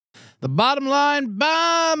The Bottom Line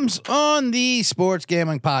Bombs on the Sports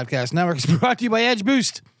Gambling Podcast Network is brought to you by Edge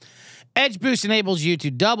Boost. Edge Boost enables you to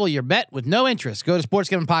double your bet with no interest. Go to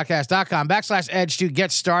sportsgamblingpodcast.com/edge to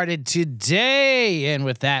get started today. And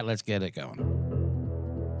with that, let's get it going.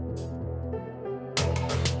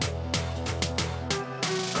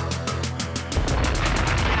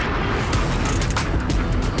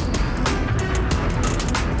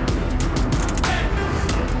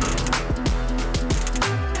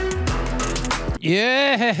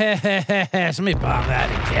 Yes, let me bomb that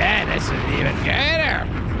again. This is even better.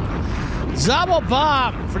 Double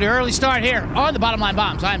bomb for the early start here on the Bottom Line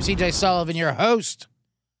Bombs. I'm CJ Sullivan, your host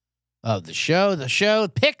of the show. The show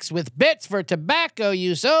picks with bits for tobacco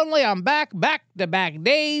use only. I'm back-to-back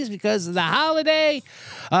days because of the holiday.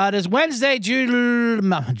 It is Wednesday,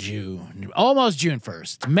 almost June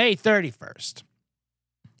 1st, May 31st.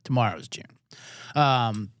 Tomorrow's June.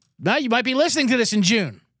 Now you might be listening to this in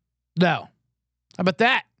June. No. How about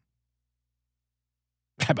that?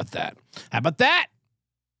 How about that? How about that?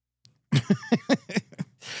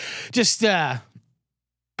 Just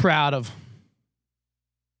proud of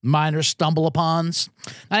minor stumble-upons.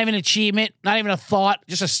 Not even achievement, not even a thought,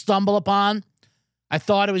 just a stumble upon. I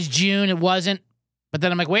thought it was June, it wasn't. But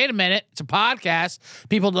then I'm like, wait a minute, it's a podcast.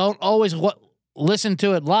 People don't always listen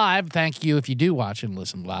to it live. Thank you if you do watch and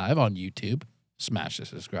listen live on YouTube. Smash the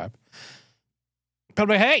subscribe. But I'm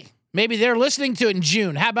like, hey, maybe they're listening to it in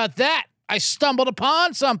June. How about that? I stumbled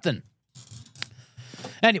upon something.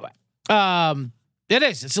 Anyway, it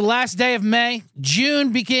is. It's the last day of May.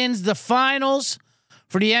 June begins the finals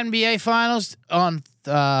for the NBA Finals on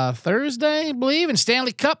Thursday, I believe. And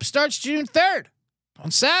Stanley Cup starts June 3rd on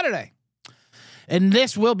Saturday. And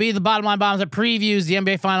this will be the Bottom Line Bombs that previews the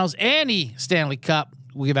NBA Finals and the Stanley Cup.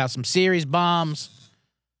 We'll give out some series bombs.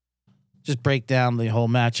 Just break down the whole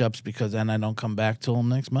matchups because then I don't come back till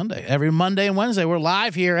next Monday. Every Monday and Wednesday, we're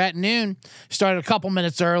live here at noon. Started a couple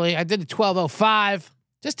minutes early. I did the 12:05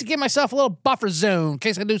 just to give myself a little buffer zone in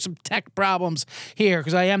case I do some tech problems here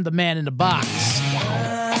because I am the man in the box.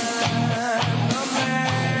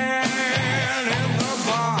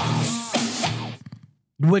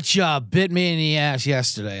 Which bit me in the ass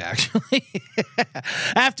yesterday, actually.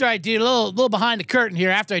 After I do a little behind the curtain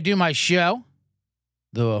here, after I do my show,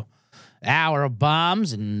 the hour of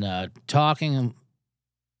bombs and talking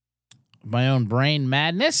my own brain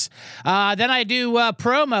madness. Then I do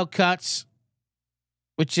promo cuts,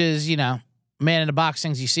 which is, man in the box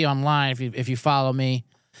things you see online. If you follow me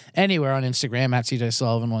anywhere on Instagram at CJ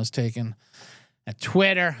Sullivan was taken, at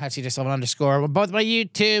Twitter at CJ Sullivan _ both my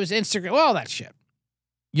YouTubes, Instagram, all that shit.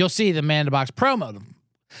 You'll see the man in the box promo.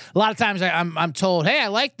 A lot of times I'm told, hey, I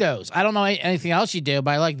like those. I don't know anything else you do,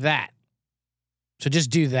 but I like that. So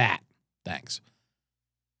just do that. Thanks.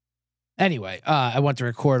 Anyway, I want to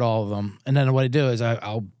record all of them, and then what I do is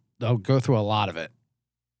I'll go through a lot of it.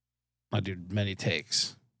 I do many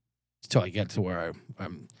takes until I get to where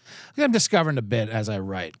I'm discovering a bit as I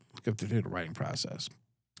write. Go through the writing process,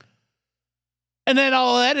 and then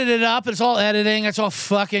I'll edit it up. It's all editing. It's all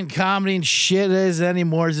fucking comedy and shit. It is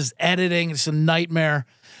anymore. It's just editing. It's a nightmare,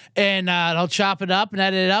 and I'll chop it up and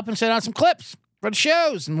edit it up and send out some clips for the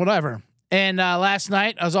shows and whatever. And last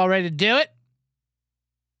night, I was all ready to do it.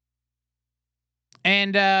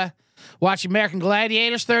 And watch American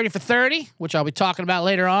Gladiators 30 for 30, which I'll be talking about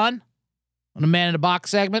later on the Man in the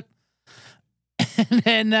Box segment. And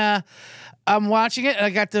then I'm watching it, and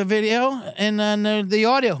I got the video and the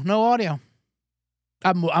audio. No audio.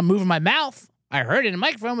 I'm moving my mouth. I heard it in the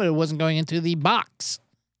microphone, but it wasn't going into the box.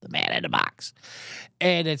 The Man in the Box.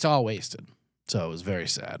 And it's all wasted. So it was very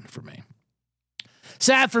sad for me.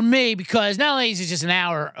 Sad for me because not only is it just an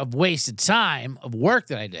hour of wasted time of work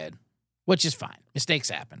that I did, which is fine. Mistakes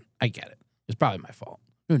happen. I get it. It's probably my fault.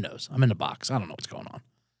 Who knows? I'm in the box. I don't know what's going on.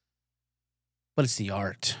 But it's the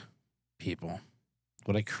art, people.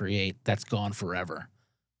 What I create, that's gone forever.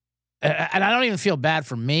 And I don't even feel bad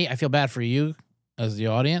for me. I feel bad for you as the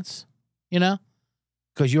audience,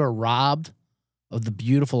 because you are robbed of the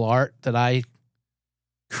beautiful art that I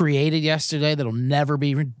created yesterday that'll never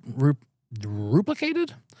be replicated?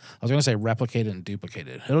 I was going to say replicated and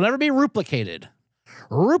duplicated. It'll never be replicated.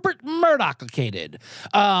 Rupert Murdoch-licated.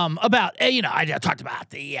 About, I talked about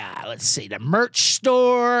the, the merch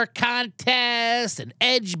store contest and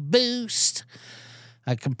Edge Boost.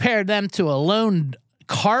 I compared them to a lone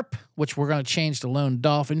carp, which we're going to change to lone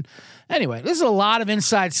dolphin. Anyway, this is a lot of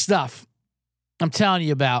inside stuff I'm telling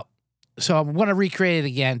you about. So I'm going to recreate it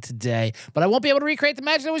again today, but I won't be able to recreate the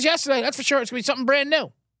magic that was yesterday. That's for sure. It's going to be something brand new.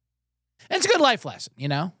 And it's a good life lesson,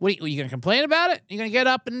 What are you going to complain about it? You're going to get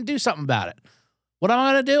up and do something about it. What am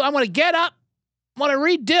I going to do? I'm going to get up. I'm going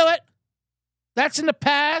to redo it. That's in the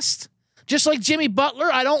past. Just like Jimmy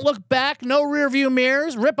Butler, I don't look back. No rear view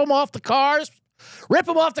mirrors. Rip them off the cars. Rip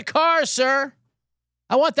them off the cars, sir.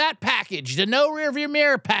 I want that package, the no rear view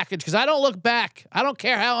mirror package, because I don't look back. I don't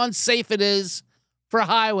care how unsafe it is for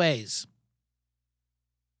highways.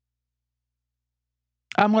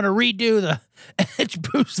 I'm going to redo the Edge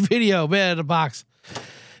Boost video, man, in the box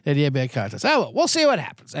in the NBA contest. We'll see what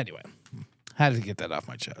happens. Anyway, had to get that off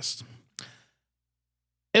my chest.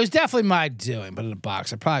 It was definitely my doing, but in the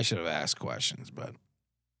box, I probably should have asked questions, but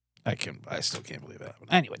I still can't believe that.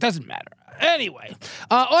 Anyway, it doesn't matter. Anyway,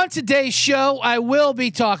 on today's show, I will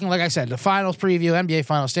be talking, like I said, the finals preview, NBA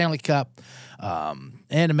Finals, Stanley Cup, and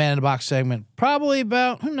the Man in the Box segment. Probably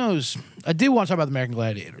about, who knows? I do want to talk about the American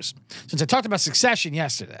Gladiators. Since I talked about Succession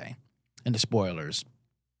yesterday and the spoilers,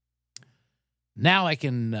 now I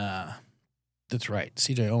can, that's right.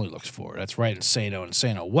 CJ only looks forward. That's right.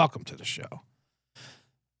 Insano, welcome to the show.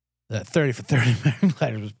 That 30 for 30 American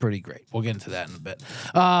Gladiators was pretty great. We'll get into that in a bit.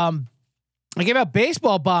 I gave out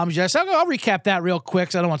baseball bombs yesterday. I'll recap that real quick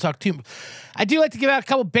because I don't want to talk too much. I do like to give out a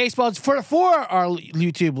couple baseballs for our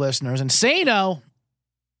YouTube listeners. And Sano,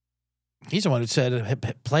 he's the one who said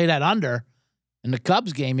play that under in the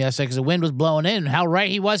Cubs game yesterday because the wind was blowing in. And how right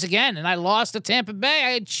he was again. And I lost to Tampa Bay. I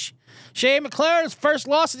had Shea McClaren's first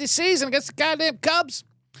loss of the season against the goddamn Cubs.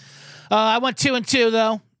 I went 2-2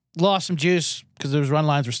 though. Lost some juice because those run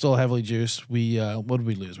lines were still heavily juiced. What did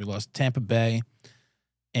we lose? We lost Tampa Bay.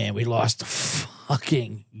 And we lost to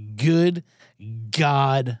fucking good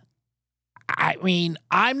God. I mean,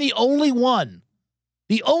 I'm the only one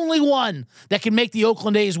that can make the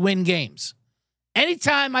Oakland A's win games.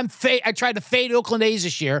 Anytime I tried to fade Oakland A's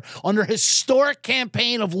this year on their historic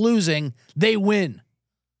campaign of losing, they win.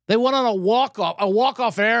 They won on a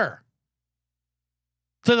walk-off error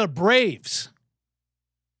to the Braves.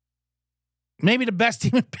 Maybe the best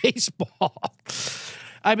team in baseball.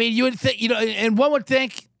 I mean, you would think, and one would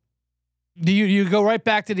think, you go right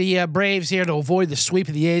back to the Braves here to avoid the sweep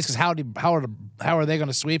of the A's because how are they going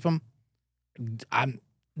to sweep them?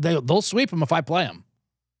 They'll sweep them if I play them.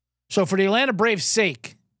 So for the Atlanta Braves'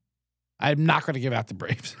 sake, I'm not going to give out the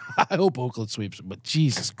Braves. I hope Oakland sweeps them, but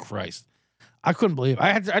Jesus Christ, I couldn't believe it.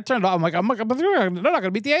 I turned it off. I'm like, they're not going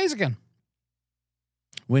to beat the A's again.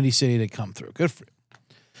 Windy City, they come through. Good for you.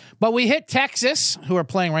 But we hit Texas, who are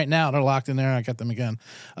playing right now. They're locked in there. I got them again.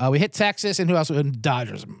 We hit Texas, and who else? And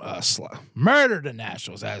Dodgers murdered the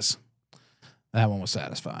Nationals. As that one was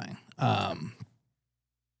satisfying.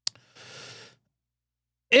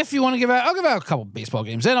 If you want to give out, I'll give out a couple baseball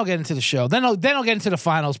games. Then I'll get into the show. Then I'll get into the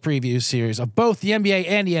finals preview series of both the NBA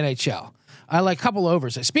and the NHL. I like a couple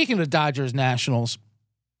overs. Speaking of the Dodgers Nationals,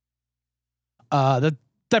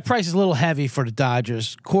 that price is a little heavy for the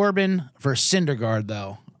Dodgers. Corbin versus Syndergaard,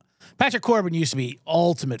 though. Patrick Corbin used to be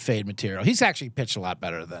ultimate fade material. He's actually pitched a lot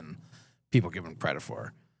better than people give him credit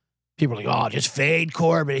for. People are like, oh, just fade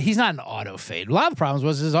Corbin. He's not an auto fade. A lot of the problems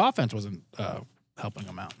was his offense wasn't helping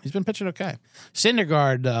him out. He's been pitching okay.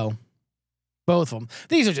 Syndergaard, though, both of them.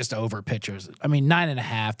 These are just over pitchers. I mean,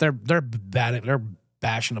 9.5. They're bad. They're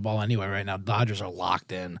bashing the ball anyway right now. Dodgers are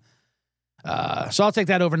locked in. So I'll take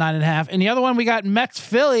that over 9.5. And the other one, we got Mets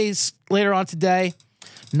Phillies later on today.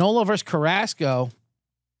 Nola versus Carrasco.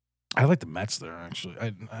 I like the Mets there, actually.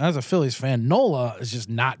 As a Phillies fan, Nola has just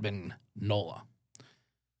not been Nola.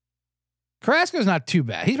 Carrasco's not too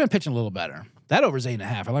bad. He's been pitching a little better. That over's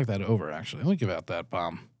 8.5. I like that over, actually. Let me give out that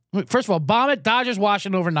bomb. First of all, bomb it. Dodgers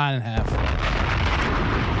Washington over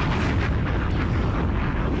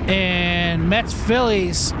 9.5. And Mets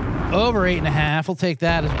Phillies over 8.5. We'll take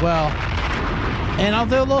that as well. And I'll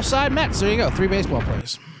do a little side Mets. There you go. 3 baseball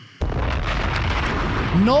plays.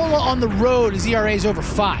 Nola on the road, his ERA is over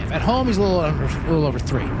 5. At home, he's a little over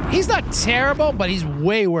 3. He's not terrible, but he's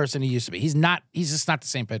way worse than he used to be. He's just not the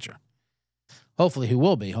same pitcher. Hopefully he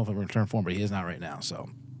will be. Hopefully return form, but he is not right now. So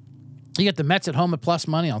you get the Mets at home at plus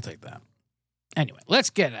money. I'll take that. Anyway, let's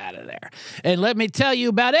get out of there. And let me tell you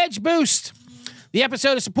about Edge Boost. The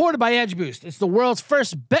episode is supported by Edge Boost. It's the world's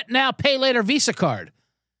first bet now, pay later Visa card.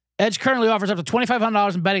 Edge currently offers up to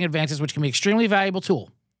 $2,500 in betting advances, which can be an extremely valuable tool.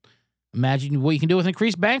 Imagine what you can do with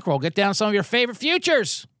increased bankroll. Get down some of your favorite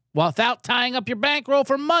futures without tying up your bankroll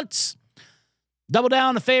for months. Double down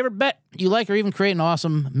on the favorite bet you like, or even create an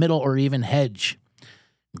awesome middle or even hedge.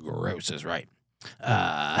 Gross is right.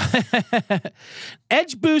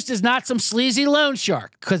 Edge Boost is not some sleazy loan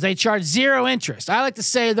shark because they charge 0 interest. I like to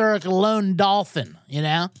say they're like a lone dolphin,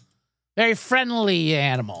 very friendly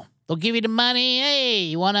animal. They'll give you the money. Hey,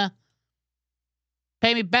 you want to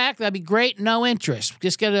pay me back? That'd be great. No interest.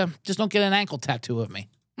 Just don't get an ankle tattoo of me.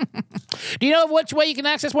 Do you know which way you can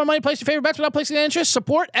access more money, place your favorite bets without placing an interest?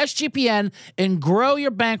 Support SGPN and grow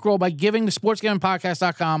your bankroll by giving to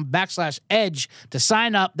sportsgamingpodcast.com/edge to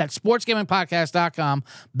sign up. That's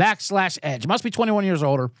sportsgamingpodcast.com/edge. Must be 21 years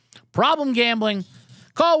older. Problem gambling?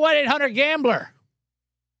 Call 1-800-GAMBLER.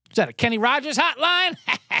 Is that a Kenny Rogers hotline?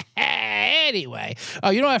 Anyway. Oh,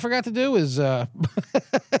 you know what I forgot to do is...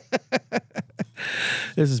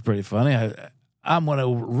 this is pretty funny. I'm going to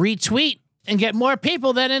retweet and get more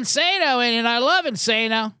people than Insano in, and I love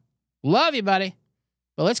Insano. Love you, buddy.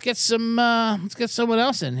 But let's get someone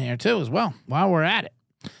else in here too as well while we're at it.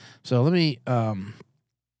 So let me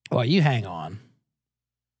while you hang on,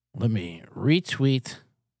 let me retweet,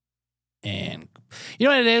 and you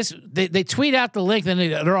know what it is? They tweet out the link, then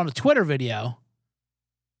they're on a Twitter video,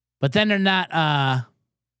 but then they're not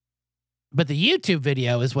but the YouTube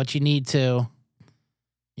video is what you need to,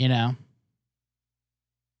 you know,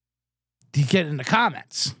 to get in the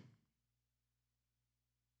comments.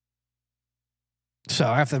 So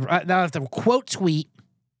I have to quote tweet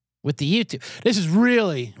with the YouTube. This is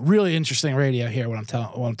really, really interesting radio here. What I'm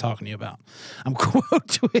talking to you about. I'm quote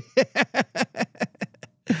tweet.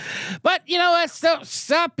 But you know what?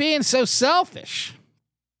 Stop being so selfish.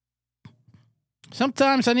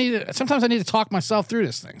 Sometimes I need to talk myself through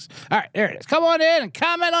these things. All right, there it is. Come on in and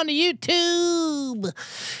comment on the YouTube.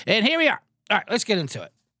 And here we are. All right, let's get into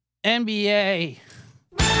it. NBA.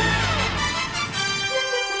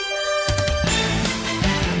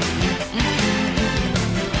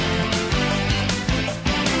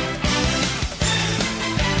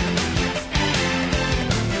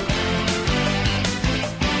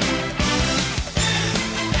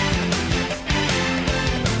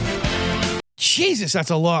 Jesus,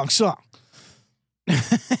 that's a long song.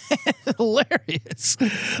 Hilarious.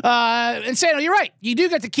 Insano, you're right. You do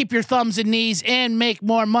get to keep your thumbs and knees and make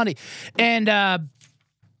more money. And I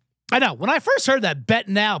know when I first heard that bet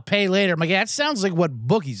now, pay later, I'm like, yeah, that sounds like what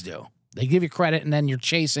bookies do. They give you credit and then you're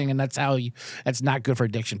chasing, and that's not good for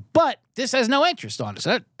addiction. But this has no interest on it.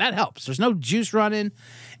 So that helps. There's no juice running,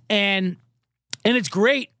 and it's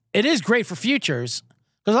great. It is great for futures.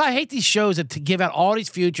 Because I hate these shows that to give out all these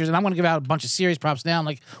futures, and I'm going to give out a bunch of series props now. I'm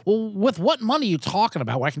like, well, with what money are you talking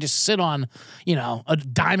about where I can just sit on, you know, a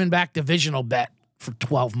Diamondback divisional bet for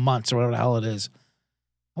 12 months or whatever the hell it is?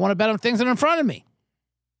 I want to bet on things that are in front of me.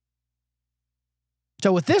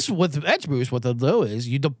 So with Edge Boost, what they'll do is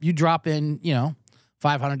you drop in, you know,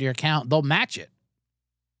 $500 to your account. They'll match it.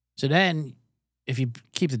 So then if you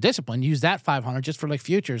keep the discipline, use that $500 just for like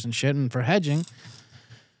futures and shit and for hedging.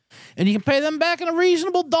 And you can pay them back on a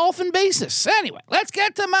reasonable dolphin basis. Anyway, let's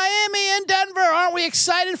get to Miami and Denver. Aren't we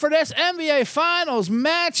excited for this NBA Finals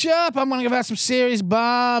matchup? I'm going to give out some series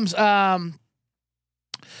bombs.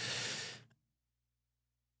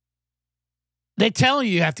 They tell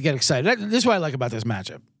you have to get excited. This is what I like about this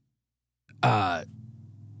matchup.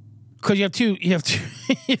 Because you have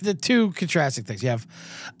the two contrasting things. You have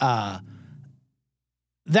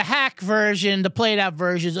the hack version, the played out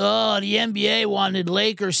versions. Oh, the NBA wanted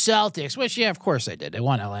Lakers, Celtics, which, yeah, of course they did. They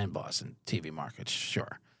want LA and Boston TV markets,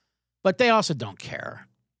 sure. But they also don't care.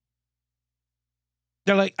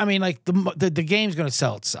 They're like, I mean, like the game's going to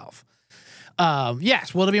sell itself.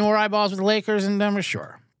 Yes, will there be more eyeballs with the Lakers and Denver?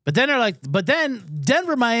 Sure. But then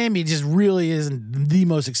Denver, Miami just really isn't the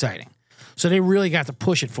most exciting. So they really got to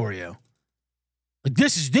push it for you. Like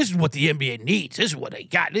this is what the NBA needs. This is what they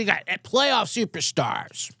got. They got playoff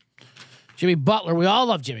superstars. Jimmy Butler. We all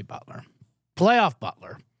love Jimmy Butler. Playoff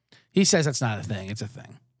Butler. He says that's not a thing. It's a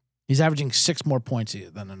thing. He's averaging 6 more points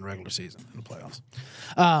than in the regular season in the playoffs.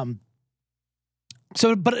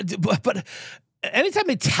 But anytime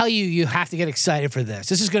they tell you have to get excited for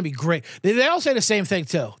this is going to be great. They all say the same thing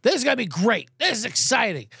too. This is going to be great. This is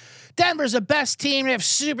exciting. Denver's the best team. They have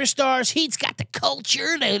superstars. Heat's got the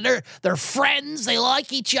culture. They're friends. They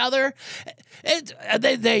like each other.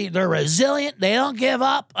 They're resilient. They don't give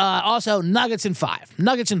up. Also, Nuggets in 5.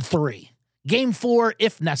 Nuggets in 3. Game 4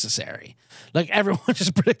 if necessary. Like everyone's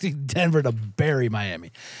just predicting Denver to bury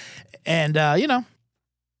Miami. And do that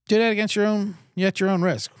against your own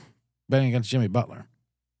risk. Betting against Jimmy Butler.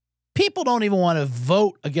 People don't even want to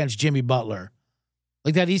vote against Jimmy Butler.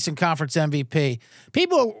 Like that Eastern Conference MVP.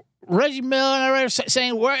 People, Reggie Miller and I were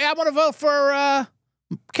saying, I want to vote for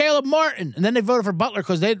Caleb Martin. And then they voted for Butler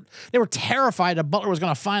because they were terrified that Butler was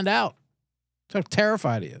going to find out. That's how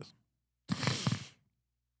terrified he is.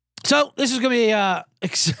 So this is going to be,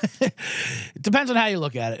 it depends on how you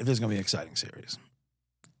look at it, if this is going to be an exciting series.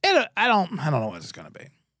 I don't know what it's going to be.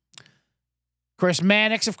 Chris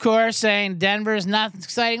Mannix, of course, saying Denver is nothing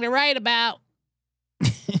exciting to write about.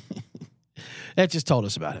 That just told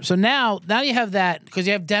us about him. So now you have that because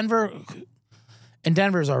you have Denver, and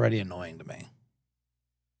Denver is already annoying to me.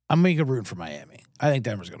 I'm making a root for Miami. I think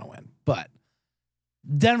Denver's going to win, but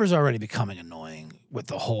Denver's already becoming annoying with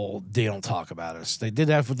the whole they don't talk about us. They did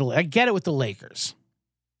that with I get it with the Lakers.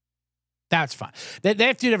 That's fine. They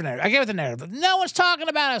have two different narratives. I get with the narrative. No one's talking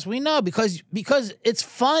about us. We know because it's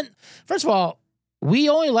fun. First of all, we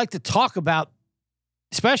only like to talk about,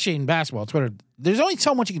 especially in basketball, Twitter. There's only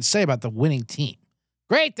so much you can say about the winning team.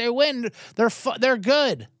 Great, they win. They're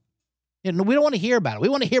good. You know, we don't want to hear about it. We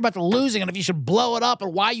want to hear about the losing and if you should blow it up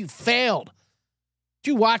and why you failed.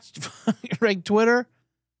 Did you watch Twitter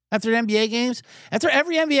after NBA games? After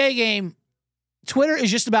every NBA game, Twitter is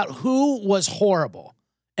just about who was horrible.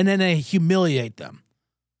 And then they humiliate them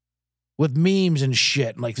with memes and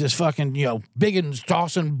shit. Like this fucking, Biggins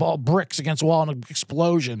tossing bricks against the wall and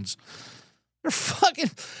explosions.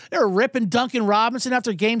 They're ripping Duncan Robinson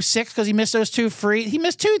after game 6 because he missed those 2 free. He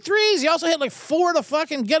missed 2 threes. He also hit like 4 to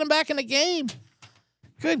fucking get him back in the game.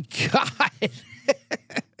 Good God.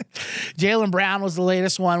 Jaylen Brown was the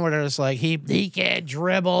latest one where there's like, he can't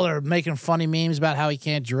dribble or making funny memes about how he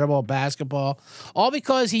can't dribble basketball. All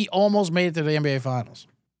because he almost made it to the NBA Finals.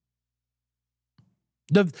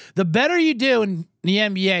 The better you do in the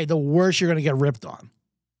NBA, the worse you're going to get ripped on.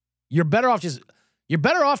 You're better off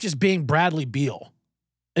just being Bradley Beal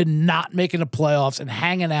and not making the playoffs and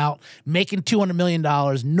hanging out, making $200 million.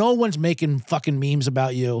 No one's making fucking memes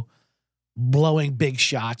about you blowing big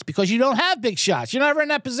shots because you don't have big shots. You're never in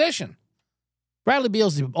that position. Bradley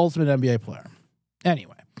Beal's the ultimate NBA player.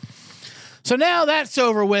 Anyway, so now that's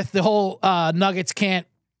over with. The whole Nuggets can't.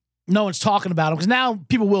 No one's talking about them because now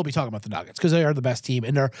people will be talking about the Nuggets because they are the best team,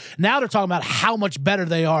 and they're talking about how much better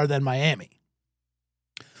they are than Miami.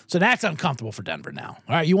 So that's uncomfortable for Denver now.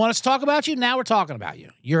 All right, you want us to talk about you? Now we're talking about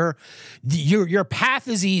you. Your path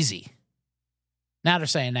is easy. Now they're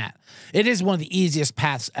saying that it is one of the easiest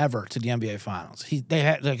paths ever to the NBA Finals.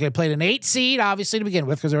 They played an 8 seed obviously to begin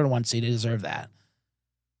with because they were a 1 seed. They deserve that.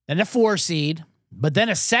 Then a 4 seed, but then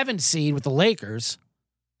a 7 seed with the Lakers,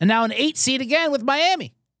 and now an 8 seed again with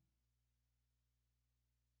Miami.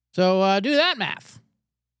 So do that math.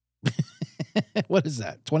 What is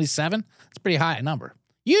that? 27? It's a pretty high number.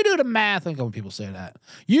 You do the math. I think when people say that.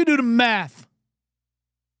 You do the math.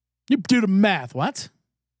 You do the math. What?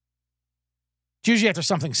 It's usually after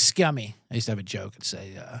something scummy. I used to have a joke and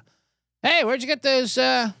say, hey, where'd you get those?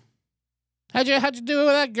 How'd you do it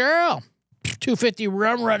with that girl? 250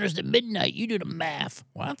 rum runners to midnight. You do the math.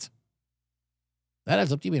 What? That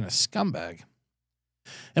adds up to you being a scumbag.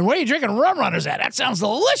 And where are you drinking rum runners at? That sounds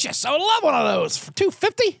delicious. I would love one of those for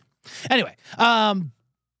 $250. Anyway,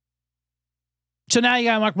 so now you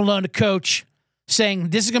got Mark Malone, the coach, saying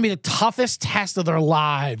this is going to be the toughest test of their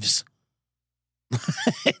lives.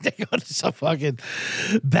 They go to some fucking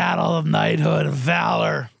battle of knighthood and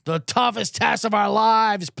valor. The toughest test of our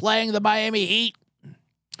lives, playing the Miami Heat.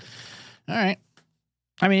 All right.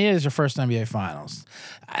 I mean, it is your first NBA Finals.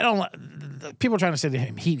 People are trying to say the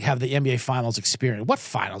Heat have the NBA Finals experience. What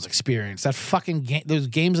Finals experience? That fucking game, those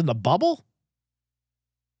games in the bubble?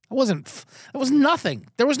 It was nothing.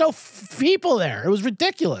 There was no people there. It was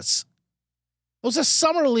ridiculous. It was a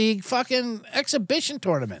summer league fucking exhibition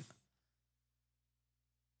tournament.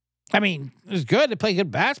 I mean, it was good. They played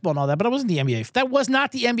good basketball and all that, but it wasn't the NBA. That was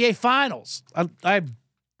not the NBA Finals. I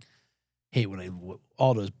hate when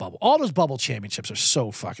all those bubble championships are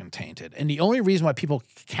so fucking tainted. And the only reason why people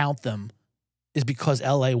count them is because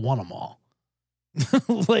LA won them all.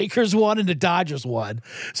 Lakers won and the Dodgers won.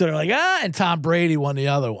 So they're like, and Tom Brady won the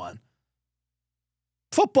other one.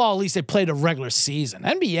 Football, at least they played a regular season.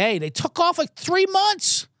 NBA, they took off like 3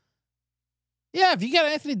 months. Yeah, if you get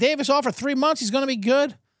Anthony Davis off for 3 months, he's going to be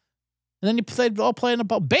good. And then you all play in the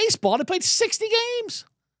ball. Baseball, they played 60 games.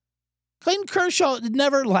 Clayton Kershaw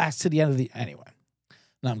never lasts to the end of the. Anyway,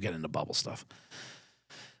 now I'm getting into bubble stuff.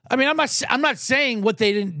 I mean, I'm not saying what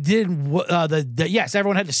they did. Yes,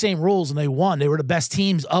 everyone had the same rules and they won. They were the best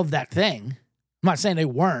teams of that thing. I'm not saying they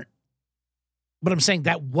weren't, but I'm saying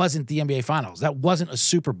that wasn't the NBA Finals. That wasn't a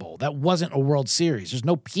Super Bowl. That wasn't a World Series. There's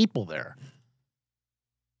no people there.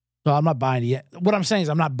 So I'm not buying it. What I'm saying is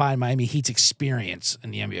I'm not buying Miami Heat's experience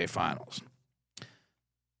in the NBA Finals.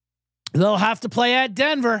 They'll have to play at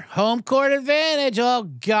Denver. Home court advantage. Oh,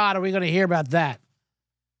 God, are we going to hear about that?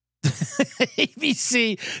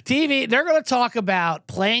 ABC TV, they're going to talk about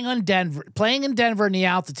playing in Denver in the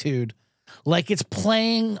altitude like it's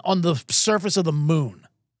playing on the surface of the moon.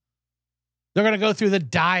 They're going to go through the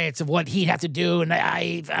diets of what he'd have to do and the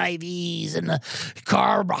IVs and the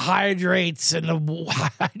carbohydrates and the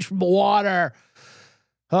water.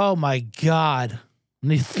 Oh, my God.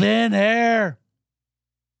 And the thin air.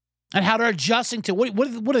 and how they're adjusting to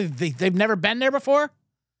what are they? They've never been there before.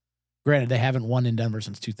 Granted, they haven't won in Denver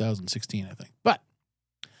since 2016, I think. But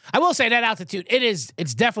I will say that altitude,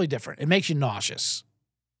 it's definitely different. It makes you nauseous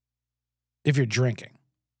if you're drinking.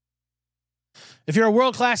 If you're a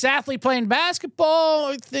world-class athlete playing basketball,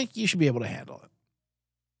 I think you should be able to handle it.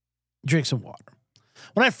 Drink some water.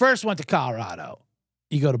 When I first went to Colorado,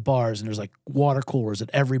 you go to bars and there's like water coolers at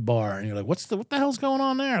every bar, and you're like, what the hell's going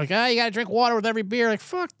on there? Like, you gotta drink water with every beer. Like,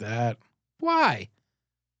 fuck that. Why?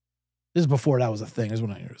 This is before that was a thing. This is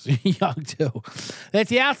when I was young too. At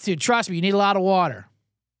the altitude, trust me, you need a lot of water.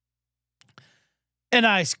 And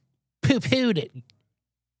I poo-pooed it.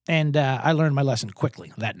 And I learned my lesson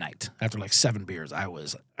quickly that night. After like 7 beers, I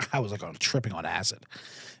was like tripping on acid.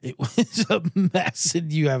 It was a mess,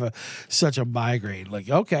 and you have such a migraine. Like,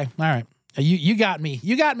 okay, all right, you got me.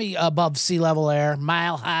 You got me above sea level air,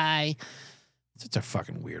 mile high. It's a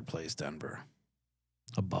fucking weird place, Denver,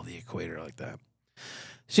 above the equator like that.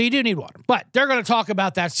 So you do need water, but they're going to talk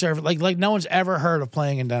about that service like no one's ever heard of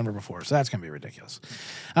playing in Denver before. So that's going to be ridiculous.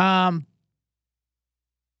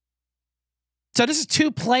 So this is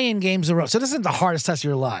 2 play-in games in a row. So this isn't the hardest test of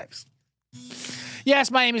your lives. Yes,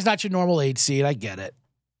 Miami's not your normal 8 seed. I get it.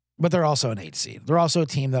 But they're also an 8 seed. They're also a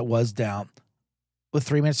team that was down with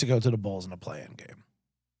 3 minutes to go to the Bulls in a play-in game.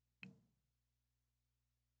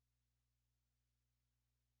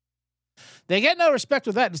 They get no respect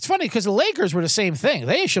with that. It's funny because the Lakers were the same thing.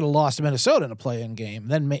 They should have lost to Minnesota in a play-in game.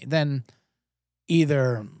 Then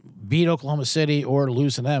either beat Oklahoma City or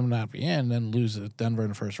lose to them, not be in, then lose to Denver in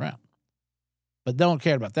the first round. But don't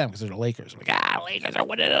care about them because they're the Lakers. Like, Lakers are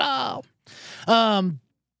winning it all. Tell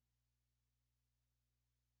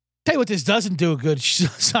you what this doesn't do a good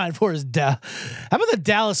sign for is how about the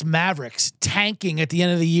Dallas Mavericks tanking at the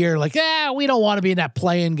end of the year? Like, we don't want to be in that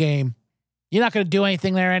play-in game. You're not going to do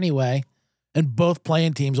anything there anyway. And both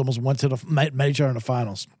play-in teams almost met each other in the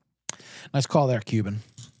finals. Nice call there, Cuban.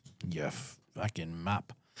 You fucking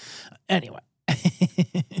mop. Anyway.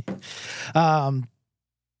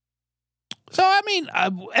 So I mean,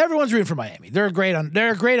 everyone's rooting for Miami. They're a great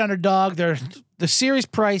underdog. The series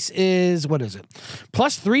price is, what is it?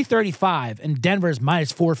 Plus 335, and Denver is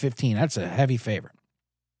minus 415. That's a heavy favorite.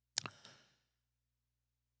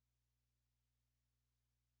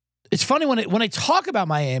 It's funny when they talk about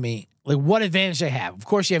Miami, like what advantage they have. Of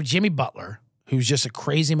course, you have Jimmy Butler, who's just a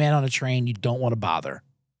crazy man on a train you don't want to bother.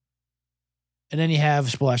 And then you have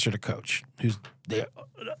Spoelstra, the coach, who's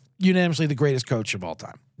unanimously the greatest coach of all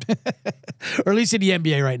time. Or at least in the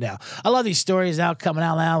NBA right now. I love these stories coming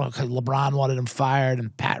out now. LeBron wanted him fired,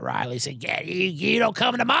 and Pat Riley said, "Yeah, you don't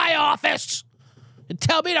come into my office and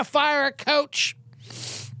tell me to fire a coach."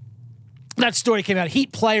 That story came out.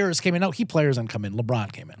 Heat players came in. No, Heat players didn't come in.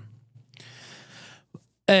 LeBron came in.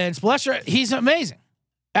 And Spoelstra, he's amazing.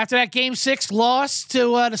 After that Game 6 loss to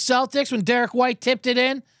the Celtics when Derek White tipped it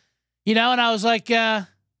in, and I was like, and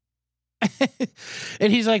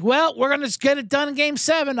he's like, well, we're going to get it done in Game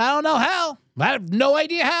 7. I don't know how. I have no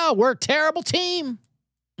idea how. We're a terrible team.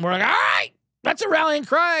 We're like, all right, that's a rallying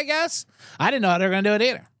cry, I guess. I didn't know how they were going to do it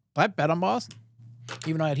either. I bet on Boston,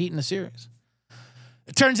 even though I had Heat in the series.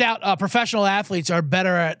 It turns out professional athletes are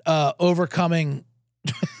better at overcoming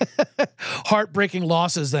heartbreaking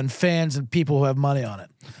losses than fans and people who have money on it.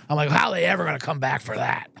 I'm like, how are they ever going to come back for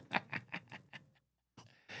that?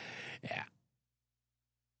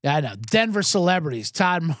 Yeah, I know. Denver celebrities.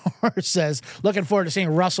 Todd Moore says, looking forward to seeing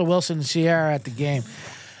Russell Wilson and Sierra at the game.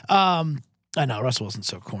 I know, Russell Wilson's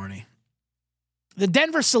so corny. The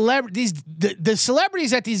Denver celebrities, the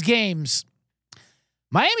celebrities at these games,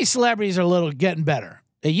 Miami celebrities are getting better.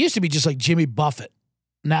 It used to be just like Jimmy Buffett.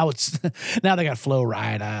 Now they got Flo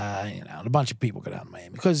Rida, and a bunch of people go down to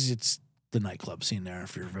Miami because it's the nightclub scene there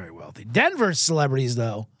if you're very wealthy. Denver celebrities,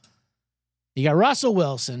 though, you got Russell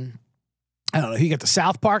Wilson. I don't know. You got the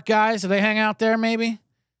South Park guys. Do they hang out there, maybe?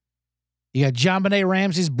 You got JonBenet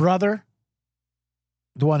Ramsey's brother,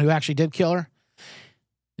 the one who actually did kill her.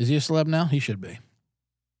 Is he a celeb now? He should be.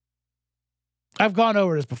 I've gone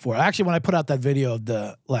over this before. Actually, when I put out that video of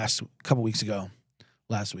the last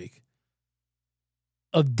week,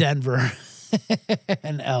 of Denver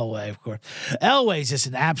and Elway, of course. Elway's just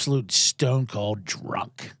an absolute stone cold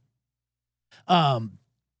drunk.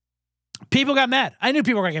 People got mad. I knew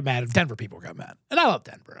people were going to get mad. Denver people got mad. And I love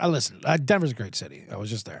Denver. I listen. Denver's a great city. I was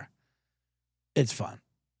just there. It's fun.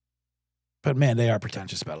 But, man, they are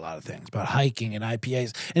pretentious about a lot of things, about hiking and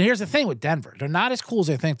IPAs. And here's the thing with Denver. They're not as cool as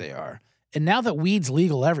they think they are. And now that weed's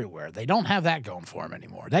legal everywhere, they don't have that going for them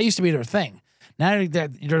anymore. That used to be their thing. Now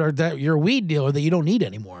that you're a weed dealer that you don't need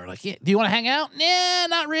anymore. Like, yeah, do you want to hang out? Nah,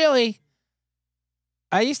 not really.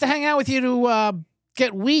 I used to hang out with you to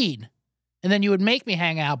get weed, and then you would make me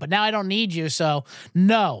hang out. But now I don't need you, so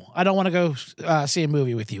no, I don't want to go see a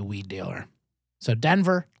movie with you, weed dealer. So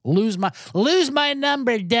Denver, lose my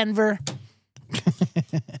number, Denver.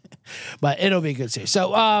 But it'll be a good series.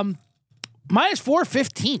 So minus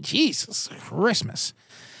 415. Jesus Christmas.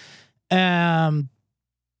 Let's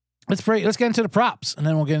get into the props, and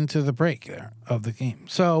then we'll get into the break there of the game.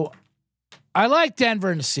 So I like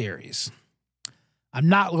Denver in the series. I'm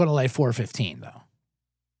not going to lay 415 though.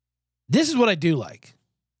 This is what I do like.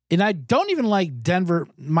 And I don't even like Denver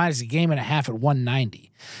minus a game and a half at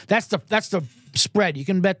 190. That's the spread. You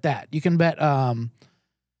can bet that. You can bet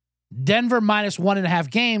Denver minus 1.5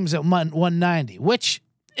 games at 190, which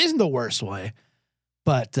isn't the worst way,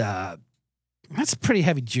 but that's a pretty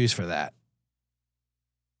heavy juice for that.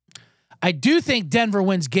 I do think Denver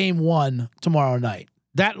wins game 1 tomorrow night.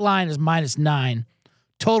 That line is -9,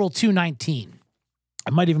 total 219. I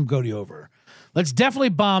might even go the over. Let's definitely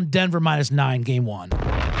bomb Denver -9 game 1.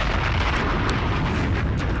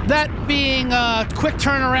 That being a quick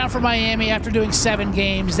turnaround for Miami after doing 7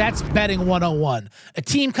 games, that's betting 101. A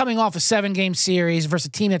team coming off a 7-game series versus a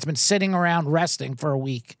team that's been sitting around resting for a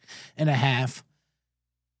week and a half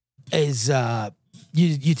is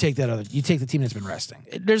you take the team that's been resting.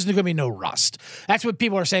 There's going to be no rust. That's what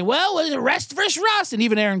people are saying. Well, what is it, rest versus rust? And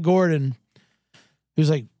even Aaron Gordon, he was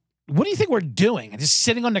like, what do you think we're doing? Just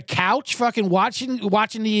sitting on the couch, fucking watching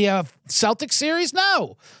the Celtics series?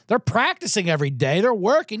 No, they're practicing every day. They're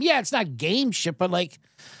working. Yeah, it's not game shit, but like,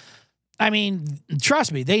 I mean,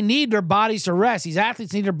 trust me, they need their bodies to rest. These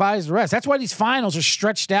athletes need their bodies to rest. That's why these finals are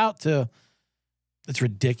stretched out to. It's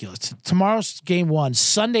ridiculous. Tomorrow's game 1,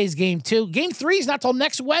 Sunday's game 2, game 3 is not till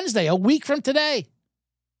next Wednesday, a week from today,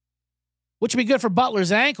 which would be good for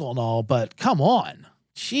Butler's ankle and all. But come on,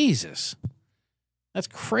 Jesus. That's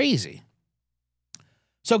crazy.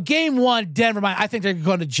 So game 1, Denver, I think they're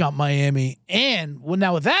going to jump Miami. And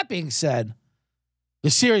now with that being said, the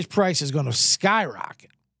series price is going to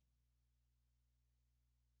skyrocket.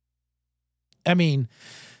 I mean,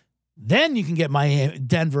 then you can get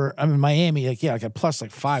Miami, like a plus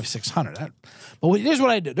like 500-600. But here's what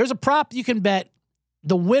I do. There's a prop you can bet.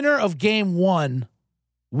 The winner of game 1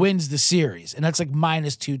 wins the series. And that's like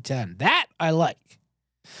 -210. That I like.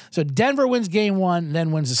 So Denver wins game 1,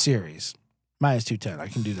 then wins the series. -210. I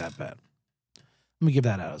can do that bet. Let me give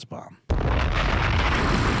that out as a bomb.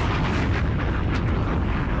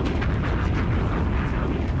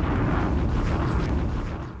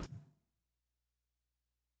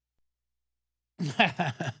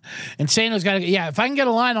 And Sano's got to, if I can get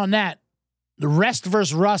a line on that, the rest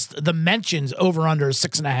versus rust, the mentions over under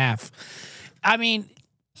 6.5. I mean,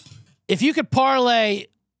 if you could parlay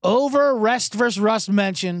over rest versus rust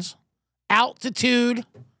mentions, altitude,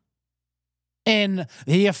 and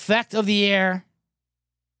the effect of the air.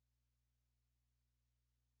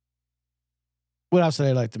 What else did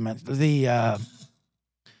I like to mention? The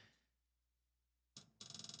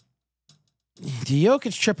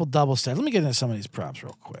Jokic triple double stat. Let me get into some of these props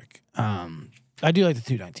real quick. I do like the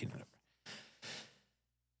 219.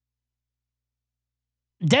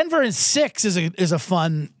 Denver in 6 is a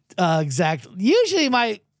fun exact. Usually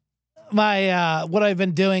my what I've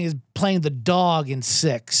been doing is playing the dog in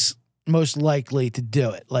 6, most likely to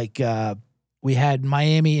do it. Like we had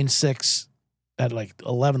Miami in 6 at like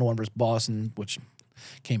 11-1 versus Boston, which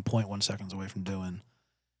came 0.1 seconds away from doing.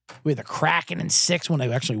 We had the Kraken in 6 when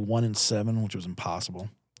they actually won in 7, which was impossible.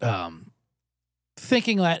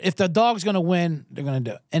 Thinking that if the dog's going to win, they're going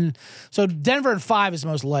to do it. And so Denver in 5 is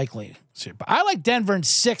most likely. But I like Denver in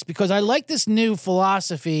 6 because I like this new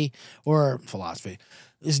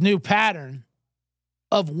this new pattern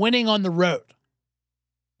of winning on the road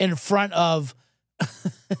in front of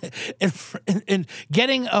and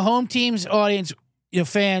getting a home team's audience,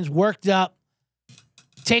 fans worked up,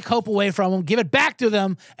 take hope away from them, give it back to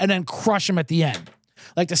them, and then crush them at the end.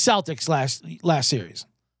 Like the Celtics last series.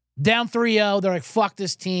 Down 3-0, they're like, fuck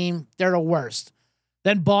this team. They're the worst.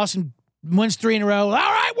 Then Boston wins 3 in a row. All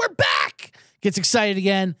right, we're back. Gets excited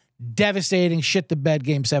again. Devastating shit the bed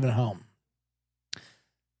game 7 at home.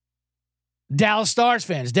 Dallas Stars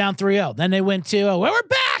fans down 3-0. Then they win 2-0. Well, we're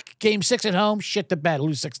back. Game 6 at home. Shit the bed.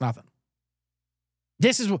 Lose 6-0.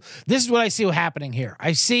 This is what I see happening here.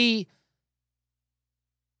 I see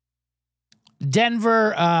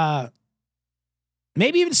Denver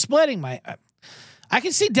maybe even splitting I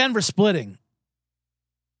can see Denver splitting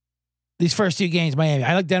these first 2 games. Miami.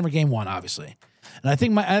 I like Denver game 1, obviously. And I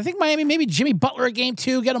think Miami, maybe Jimmy Butler at game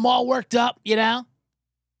 2, get them all worked up, And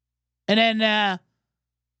then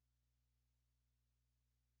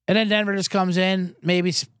Denver just comes in,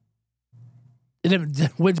 maybe and then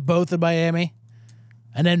wins both of Miami.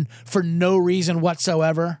 And then for no reason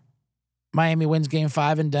whatsoever, Miami wins game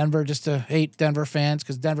 5 in Denver just to hate Denver fans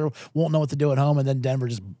because Denver won't know what to do at home, and then Denver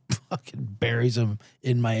just fucking buries them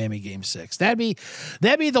in Miami game 6. That'd be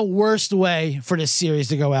the worst way for this series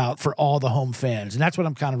to go out for all the home fans, and that's what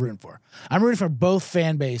I'm kind of rooting for. I'm rooting for both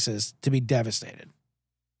fan bases to be devastated.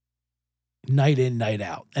 Night in, night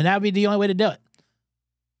out. And that would be the only way to do it.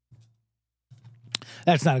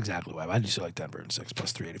 That's not exactly why. I just like Denver in 6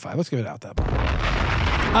 plus 385. Let's give it out that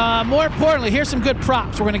much. More importantly, here's some good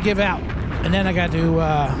props we're going to give out. And then I got to,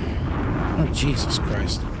 oh, Jesus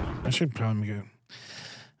Christ. I should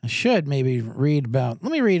maybe read about,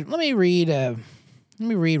 let me read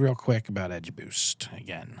real quick about Edge Boost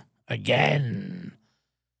again.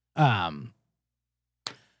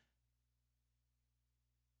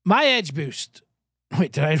 My Edge Boost.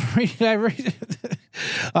 Wait, did I read it?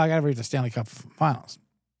 Oh, I got to read the Stanley Cup Finals.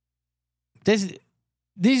 This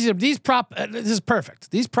is perfect.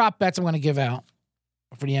 These prop bets I'm going to give out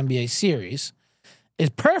for the NBA series is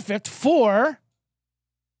perfect for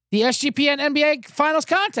the SGPN NBA Finals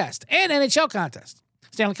contest and NHL contest,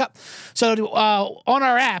 Stanley Cup. So on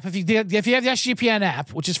our app, if you have the SGPN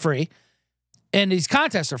app, which is free, and these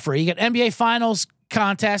contests are free, you get NBA Finals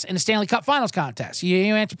contest and the Stanley Cup Finals contest.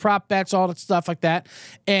 You answer prop bets, all that stuff like that,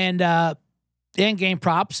 and game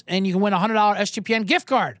props, and you can win a $100 SGPN gift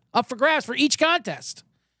card up for grabs for each contest,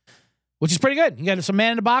 which is pretty good. You got some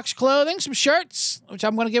Man in the Box clothing, some shirts, which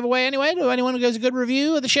I'm going to give away anyway to anyone who gives a good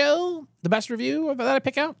review of the show, the best review that I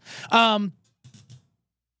pick out. Yeah,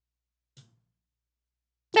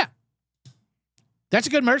 that's a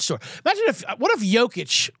good merch store. Imagine what if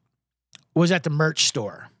Jokic was at the merch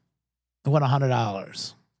store and won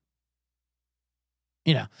 $100.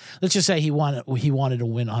 You know, let's just say he wanted to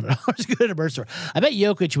win $100 to go to the merch store. I bet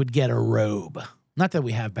Jokic would get a robe. Not that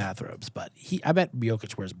we have bathrobes, but I bet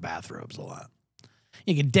Jokic wears bathrobes a lot.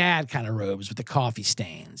 You get dad kind of robes with the coffee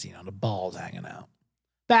stains, you know, the balls hanging out.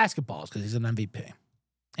 Basketballs because he's an MVP,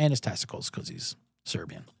 and his testicles because he's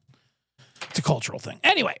Serbian. It's a cultural thing.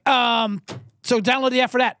 Anyway, so download the app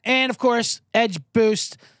for that, and of course, Edge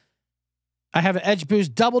Boost. I have an Edge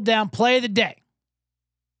Boost Double Down Play of the Day,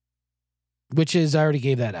 which is, I already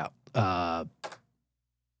gave that out.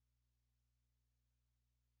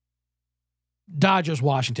 Dodgers,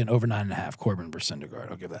 Washington, over 9.5. Corbin versus Syndergaard.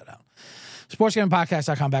 I'll give that out.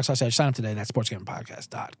 SportsGamblingPodcast.com/edge. Sign up today. That's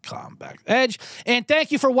SportsGamblingPodcast.com/edge. And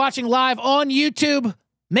thank you for watching live on YouTube.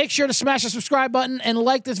 Make sure to smash the subscribe button and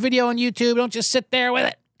like this video on YouTube. Don't just sit there with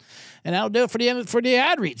it. And that'll do it for the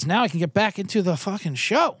ad reads. Now I can get back into the fucking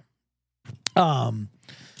show. What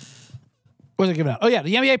was I giving out? Oh yeah,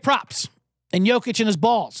 the NBA props. And Jokic in his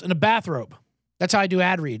balls in a bathrobe. That's how I do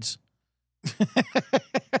ad reads.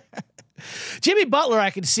 Jimmy Butler,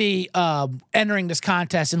 I could see entering this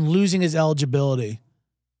contest and losing his eligibility.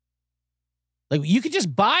 Like, you could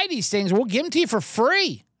just buy these things. We'll give them to you for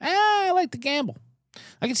free. I like to gamble.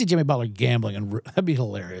 I can see Jimmy Butler gambling, and that'd be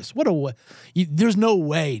hilarious. There's no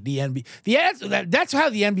way the NBA. That's how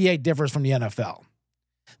the NBA differs from the NFL.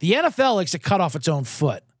 The NFL likes to cut off its own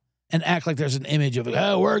foot and act like there's an image of,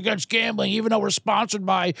 oh, we're against gambling, even though we're sponsored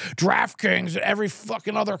by DraftKings and every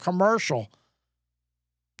fucking other commercial.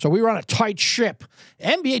 So we run a tight ship.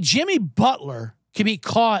 NBA, Jimmy Butler can be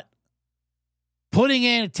caught putting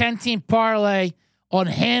in a 10-team parlay on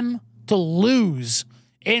him to lose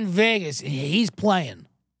in Vegas. He's playing.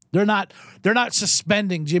 They're not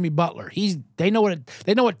suspending Jimmy Butler. They know what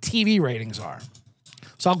TV ratings are.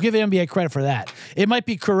 So I'll give the NBA credit for that. It might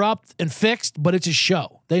be corrupt and fixed, but it's a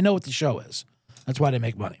show. They know what the show is. That's why they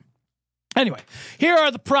make money. Anyway, here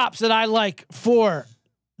are the props that I like for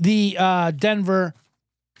the Denver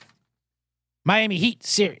Miami Heat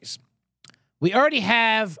series. We already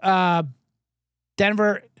have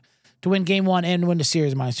Denver to win game 1 and win the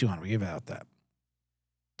series minus 200. We gave out that.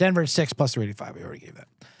 Denver 6 plus 385. We already gave that.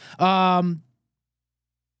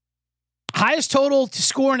 Highest total to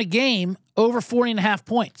score in a game, over 40.5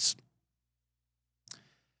 points.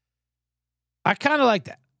 I kind of like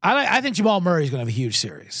that. I think Jamal Murray is going to have a huge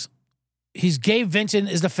series. Gabe Vincent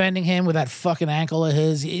is defending him with that fucking ankle of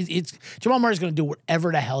his. Jamal Murray is going to do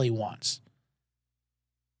whatever the hell he wants.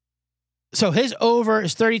 So his over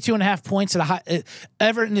is 32.5 points at a high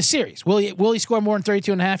ever in the series. Will he score more than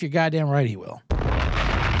 32.5? You're goddamn right he will.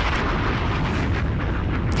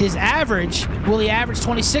 His average, will he average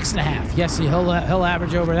 26.5? Yes, he'll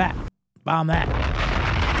average over that. Bomb that.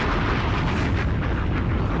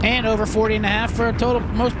 And over 40.5 for a total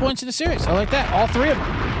most points in the series. I like that. All three of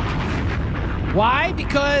them. Why?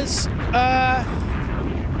 Because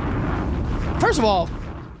first of all,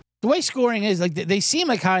 the way scoring is, like, they seem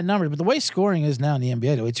like high numbers, but the way scoring is now in the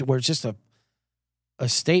NBA, where it's just a a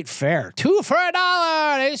state fair. 2 for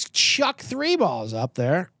 $1. They just chuck 3 balls up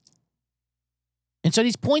there. And so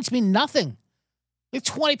these points mean nothing. Like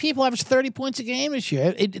 20 people average 30 points a game this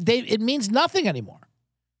year. It means nothing anymore.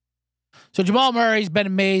 So Jamal Murray's been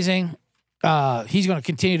amazing. He's going to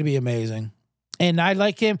continue to be amazing. And I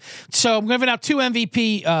like him. So I'm giving out 2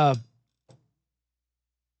 MVP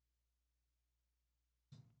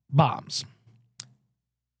bombs.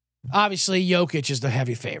 Obviously, Jokic is the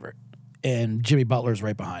heavy favorite, and Jimmy Butler is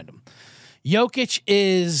right behind him. Jokic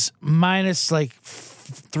is minus like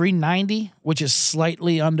 390, which is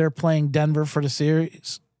slightly under playing Denver for the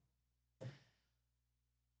series.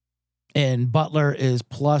 And Butler is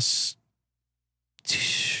plus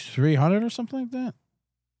 300 or something like that.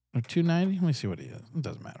 Or 290. Let me see what he is. It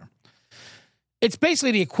doesn't matter. It's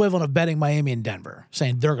basically the equivalent of betting Miami and Denver,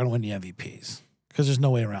 saying they're going to win the MVPs because there's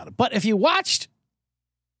no way around it. But if you watched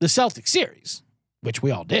the Celtics series, which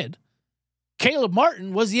we all did, Caleb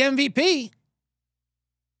Martin was the MVP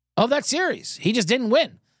of that series. He just didn't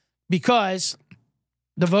win because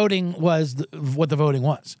the voting was what the voting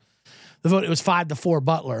was. It was 5-4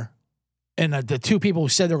 Butler. And the 2 people who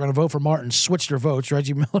said they were going to vote for Martin switched their votes,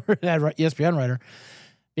 Reggie Miller and that ESPN writer,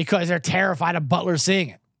 because they're terrified of Butler seeing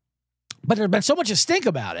it. But there's been so much to stink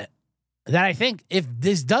about it that I think if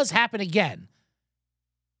this does happen again,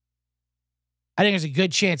 I think there's a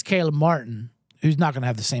good chance Caleb Martin, who's not going to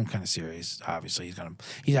have the same kind of series, obviously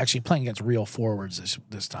he's actually playing against real forwards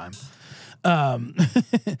this time.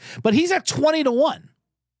 But he's at 20-1.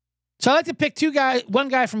 So I like to pick one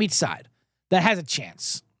guy from each side that has a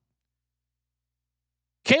chance.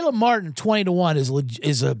 Caleb Martin 20-1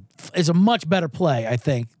 is a much better play, I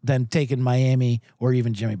think, than taking Miami or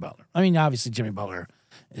even Jimmy Butler. I mean, obviously Jimmy Butler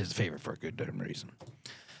is the favorite for a good damn reason.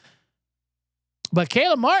 But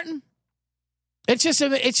Caleb Martin, and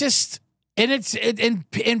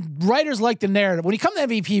writers like the narrative. When you come to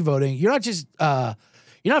MVP voting, you're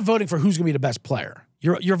not voting for who's going to be the best player.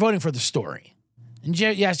 You're voting for the story. And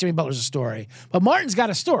yes, Jimmy Butler's a story, but Martin's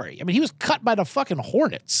got a story. I mean, he was cut by the fucking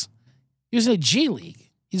Hornets. He was in the G League.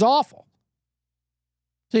 He's awful.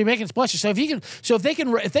 So you're making splashes. So if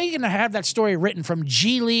they can have that story written from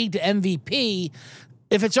G League to MVP,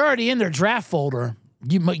 if it's already in their draft folder,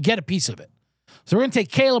 you might get a piece of it. So we're going to take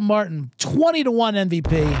Caleb Martin, 20-1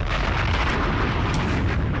 MVP.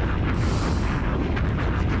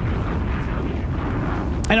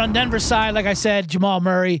 And on Denver's side, like I said, Jamal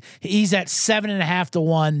Murray, he's at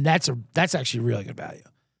 7.5-1. That's actually really good value.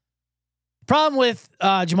 Problem with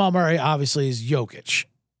Jamal Murray, obviously, is Jokic.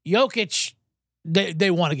 Jokic, they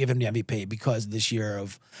want to give him the MVP because this year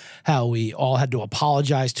of how we all had to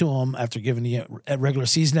apologize to him after giving the regular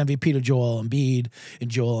season MVP to Joel Embiid, and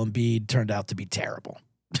Joel Embiid turned out to be terrible.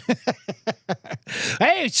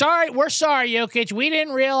 Hey, we're sorry, Jokic. We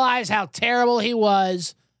didn't realize how terrible he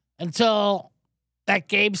was until that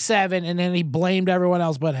Game 7, and then he blamed everyone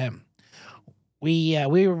else but him. We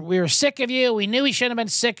were sick of you. We knew we shouldn't have been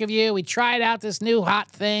sick of you. We tried out this new hot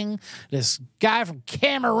thing. This guy from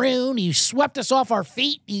Cameroon, he swept us off our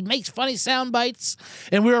feet. He makes funny sound bites,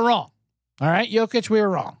 and we were wrong. All right, Jokic, we were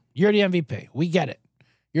wrong. You're the MVP. We get it.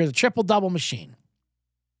 You're the triple-double machine.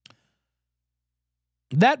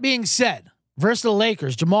 That being said, versus the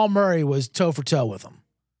Lakers, Jamal Murray was toe-for-toe with him,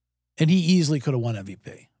 and he easily could have won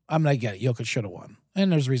MVP. I'm going to get it. Jokic should have won.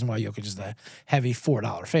 And there's a reason why Jokic is the heavy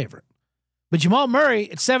 $4 favorite. But Jamal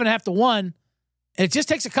Murray at 7.5-1, and it just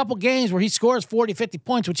takes a couple games where he scores 40, 50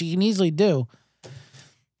 points, which he can easily do.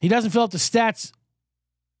 He doesn't fill up the stats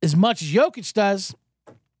as much as Jokic does,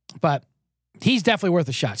 but he's definitely worth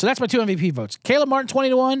a shot. So that's my 2 MVP votes. Caleb Martin,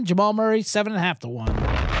 20-1. Jamal Murray,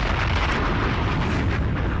 7.5-1.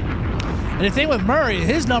 And the thing with Murray,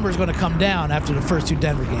 his number is going to come down after the first 2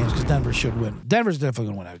 Denver games because Denver should win. Denver's definitely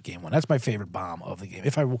going to win out of game 1. That's my favorite bomb of the game.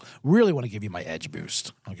 If I really want to give you my edge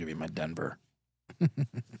boost, I'll give you my Denver.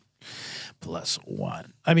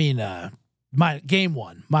 +1. I mean, my game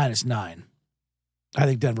 1, -9. I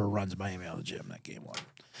think Denver runs Miami out of the gym that game 1.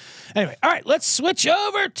 Anyway, all right, let's switch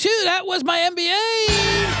over to that was my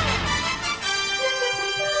NBA.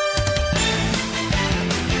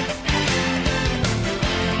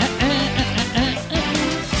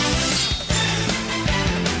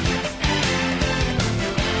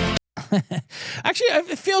 Actually,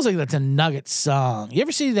 it feels like that's a Nugget song. You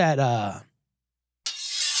ever see that?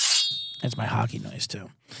 That's my hockey noise too.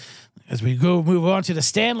 As we move on to the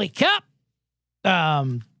Stanley Cup.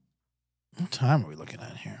 What time are we looking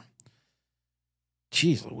at here?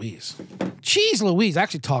 Jeez Louise. Jeez Louise. I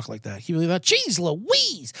actually talk like that. Can you believe that? Jeez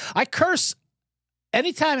Louise. I curse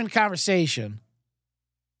anytime in conversation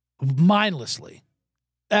mindlessly.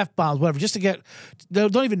 F-bombs, whatever, just to get, they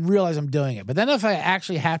don't even realize I'm doing it. But then if I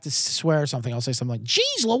actually have to swear something, I'll say something like,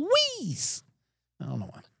 "Geez Louise." I don't know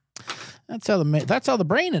why. That's how the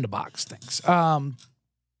brain in the box thinks. I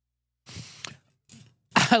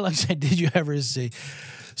like to say, did you ever see?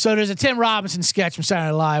 So there's a Tim Robinson sketch from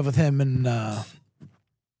Saturday Night Live with him and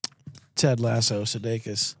Ted Lasso,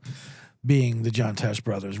 Sudeikis, being the John Tesh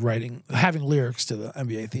brothers, having lyrics to the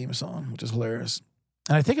NBA theme song, which is hilarious.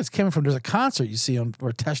 And I think it's coming from, there's a concert you see on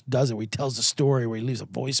where Tesh does it, where he tells the story, where he leaves a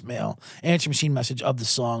voicemail, answer machine message of the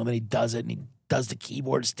song, and then he does it, and he does the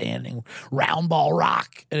keyboard standing, round ball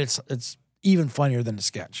rock, and it's even funnier than the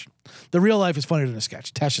sketch. The real life is funnier than the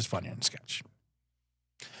sketch. Tesh is funnier than the sketch.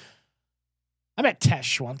 I met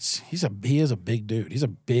Tesh once. He is a big dude. He's a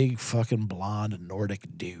big fucking blonde Nordic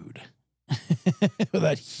dude with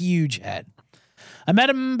that huge head. I met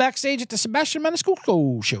him backstage at the Sebastian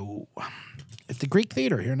Maniscalco show at the Greek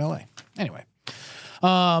Theater here in LA. Anyway,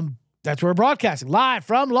 that's where we're broadcasting live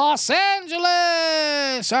from Los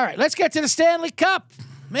Angeles. All right, let's get to the Stanley Cup.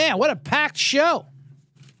 Man, what a packed show.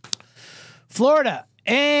 Florida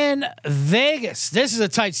and Vegas. This is a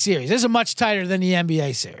tight series. This is much tighter than the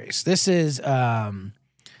NBA series. This is,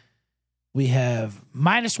 we have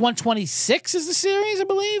minus 126 is the series, I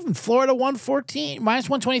believe, and Florida 114, minus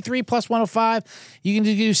 123 plus 105. You can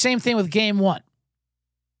do the same thing with game one,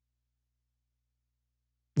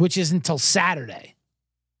 which is until Saturday.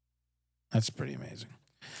 That's pretty amazing.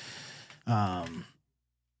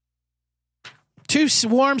 Two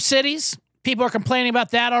warm cities. People are complaining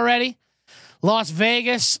about that already. Las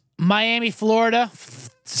Vegas, Miami, Florida.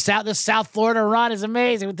 The South Florida run is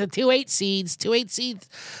amazing with the 2-8 seeds. 2-8 seeds.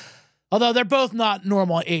 Although they're both not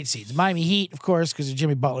normal 8 seeds. Miami Heat, of course, because of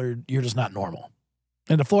Jimmy Butler, you're just not normal.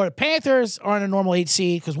 And the Florida Panthers aren't a normal 8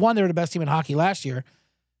 seed because, one, they were the best team in hockey last year.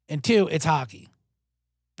 And two, it's hockey.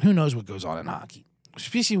 Who knows what goes on in hockey?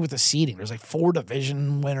 Especially with the seeding. There's like 4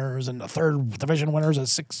 division winners and the 3rd division winners, a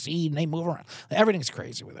 6th seed, and they move around. Everything's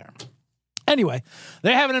crazy with them. Anyway,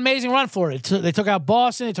 they have an amazing run for it. They took out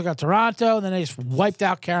Boston, they took out Toronto, and then they just wiped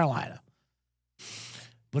out Carolina.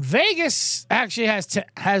 But Vegas actually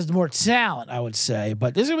has more talent, I would say.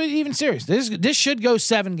 But this is going to be even serious. This should go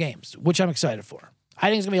 7 games, which I'm excited for. I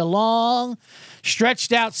think it's going to be a long,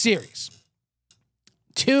 stretched out series.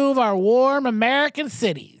 2 of our warm American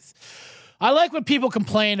cities. I like when people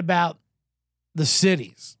complain about the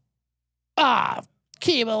cities.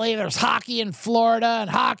 Can you believe there's hockey in Florida and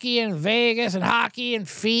hockey in Vegas and hockey in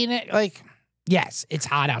Phoenix? Like, yes, it's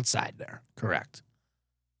hot outside there. Correct.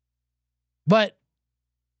 But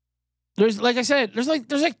there's, like I said, there's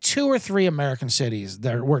like 2 or 3 American cities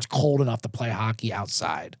there where it's cold enough to play hockey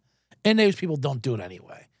outside. And those people don't do it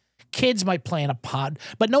anyway. Kids might play in a pond,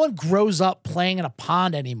 but no one grows up playing in a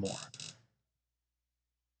pond anymore.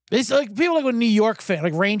 It's like people like with New York fans,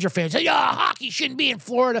 like Ranger fans, say, "Yeah, hockey shouldn't be in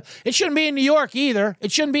Florida. It shouldn't be in New York either.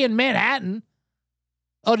 It shouldn't be in Manhattan."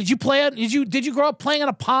 Oh, did you grow up playing in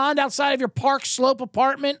a pond outside of your Park Slope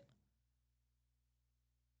apartment?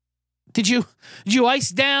 Did you ice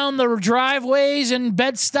down the driveways in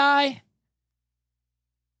Bed-Stuy?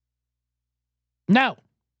 No.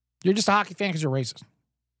 You're just a hockey fan because you're racist.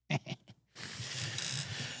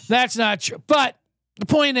 That's not true. But the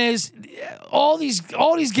point is, all these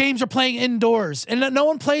games are playing indoors, and no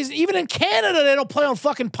one plays. Even in Canada, they don't play on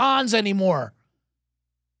fucking ponds anymore.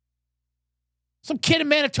 Some kid in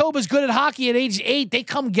Manitoba is good at hockey at age 8. They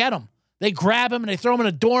come get him. They grab him and they throw him in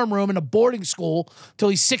a dorm room in a boarding school till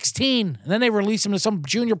he's 16, and then they release him to some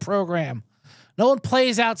junior program. No one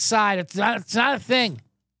plays outside. It's not a thing.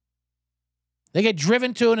 They get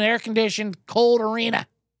driven to an air-conditioned, cold arena.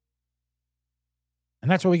 And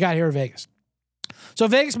that's what we got here in Vegas. So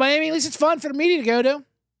Vegas, Miami, at least it's fun for the media to go to.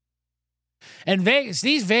 And Vegas,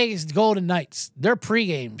 these Vegas Golden Knights, their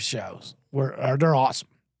pregame shows they're awesome.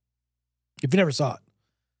 If you never saw it,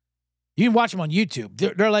 you can watch them on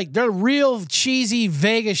YouTube. They're real cheesy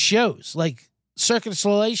Vegas shows, like Cirque du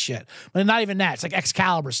Soleil shit. But not even that. It's like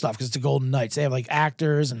Excalibur stuff because it's the Golden Knights. They have like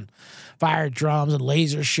actors and fire drums and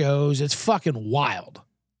laser shows. It's fucking wild.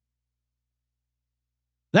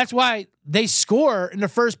 That's why they score in the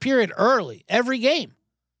first period early, every game.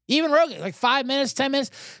 Even road games, like 5 minutes, 10 minutes.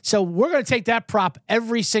 So we're going to take that prop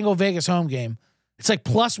every single Vegas home game. It's like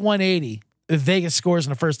plus 180 if Vegas scores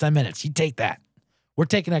in the first 10 minutes. You take that. We're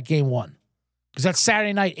taking that game 1. Because that's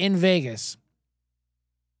Saturday night in Vegas.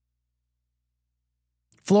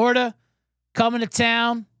 Florida, coming to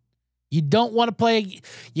town. You don't want to play.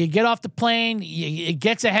 You get off the plane. It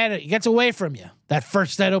gets away from you. That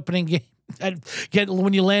opening game.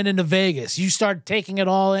 When you land into Vegas, you start taking it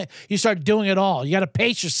all in. You start doing it all. You got to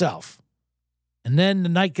pace yourself. And then the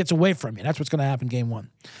night gets away from you. That's what's going to happen game one.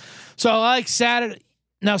 So I like Saturday.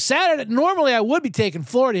 Now, Saturday, normally I would be taking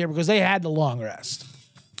Florida here because they had the long rest.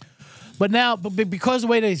 But now, because of the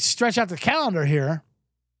way they stretch out the calendar here,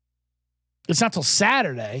 it's not till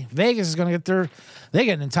Saturday. Vegas is going to they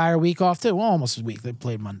get an entire week off too. Well, almost a week. They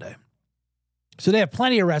played Monday. So they have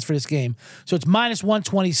plenty of rest for this game. So it's minus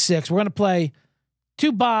 126. We're going to play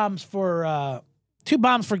two bombs for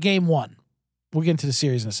game one. We'll get into the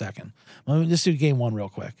series in a second. Let me just do game one real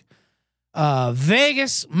quick.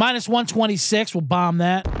 Vegas minus 126. We'll bomb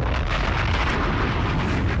that.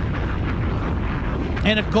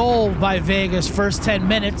 And a goal by Vegas first 10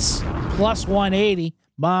 minutes plus 180.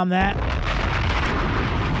 Bomb that.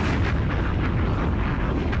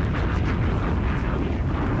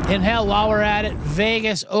 And hell, while we're at it,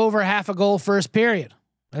 Vegas over half a goal first period.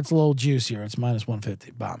 That's a little juicier. It's minus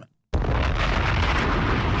 150. Bomb it.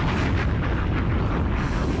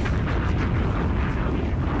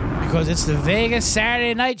 Because it's the Vegas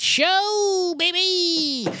Saturday night show,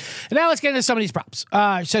 baby. And now let's get into some of these props.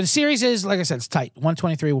 So the series is, like I said, it's tight.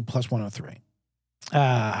 123 plus 103.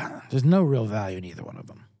 There's no real value in either one of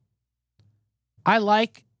them. I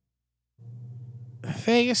like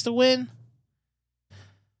Vegas to win.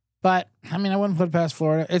 But, I mean, I wouldn't put it past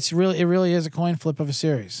Florida. It really is a coin flip of a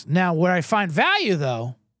series. Now, where I find value,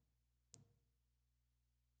 though,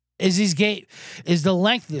 is the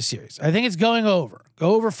length of this series. I think it's going over.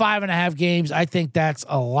 Go over 5.5 games. I think that's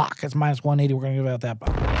a lock. It's minus 180. We're going to give out that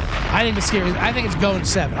bomb. I think it's going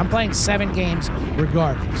 7. I'm playing 7 games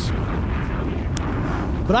regardless.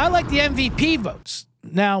 But I like the MVP votes.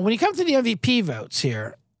 Now, when you come to the MVP votes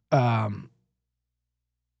here,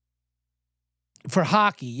 for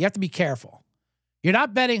hockey, you have to be careful. You're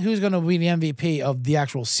not betting who's going to be the MVP of the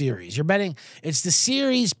actual series. You're betting it's the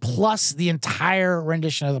series plus the entire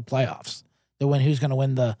rendition of the playoffs. Who's going to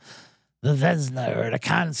win the Vezina or the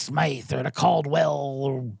Conn Smythe or the Caldwell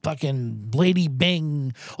or fucking Blady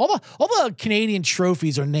Bing. All the Canadian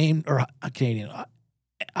trophies are named, or Canadian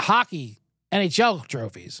hockey NHL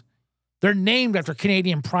trophies. They're named after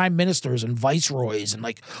Canadian prime ministers and viceroys and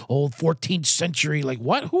like old 14th century. Like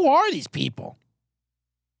what? Who are these people?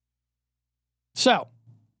 So,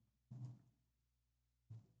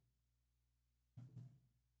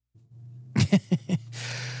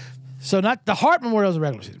 not the Hart Memorial is a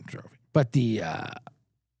regular season trophy, but the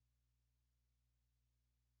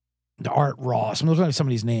Art Ross. I'm looking at some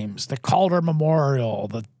of these names. The Calder Memorial,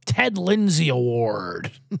 the Ted Lindsay Award.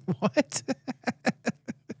 What?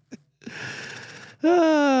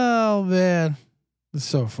 Oh man, it's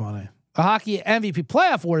so funny. The hockey MVP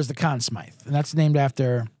playoff award is the Conn Smythe, and that's named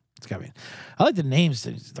after. It's got me. I like the names.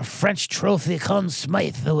 The French Trophy Conn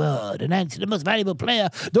Smythe Award, and to the most valuable player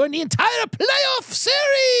during the entire playoff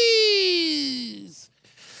series.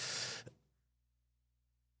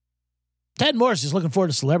 Ted Morris is looking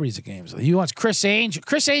forward to celebrities at games. He wants Chris Angel.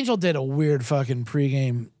 Chris Angel did a weird fucking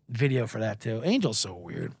pregame video for that too. Angel's so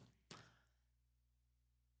weird.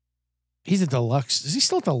 He's at the Lux. Is he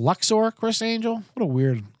still at the Luxor, Chris Angel? What a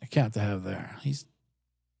weird account to have there.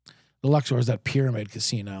 The Luxor is that pyramid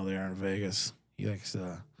casino there in Vegas. He likes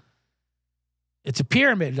it's a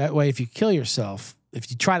pyramid. That way, if you try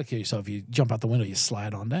to kill yourself, you jump out the window, you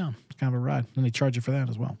slide on down. It's kind of a ride. And they charge you for that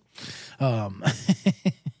as well.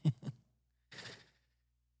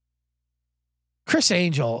 Chris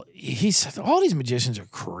Angel, all these magicians are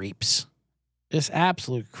creeps. Just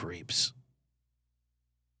absolute creeps.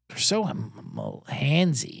 They're so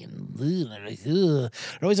handsy and they're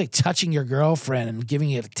always like touching your girlfriend and giving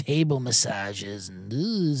you table massages and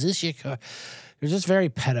is this your car? They're just very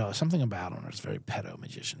pedo. Something about them. There's very pedo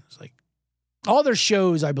magicians. Like all their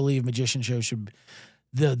shows, I believe, magician shows should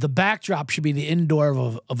the backdrop should be the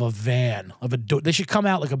indoor of a van of a door. They should come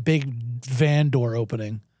out like a big van door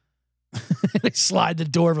opening. They slide the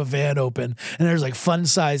door of a van open and there's like fun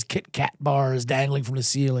size Kit Kat bars dangling from the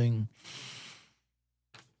ceiling.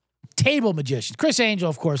 Table magicians. Chris Angel,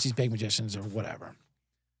 of course, these big magicians or whatever.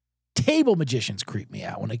 Table magicians creep me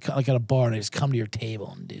out when they come like at a bar and they just come to your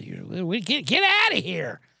table and get out of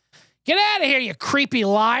here. Get out of here, you creepy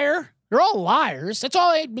liar. They're all liars. That's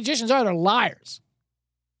all magicians are. They're liars.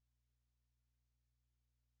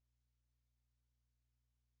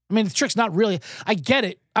 I mean, the trick's not really. I get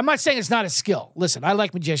it. I'm not saying it's not a skill. Listen, I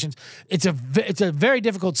like magicians. It's a very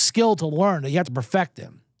difficult skill to learn that you have to perfect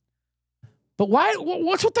them. But why?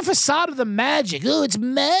 What's with the facade of the magic? Oh, it's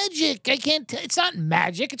magic. I can't. It's not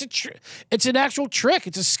magic. It's an actual trick.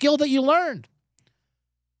 It's a skill that you learned.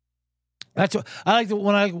 That's what I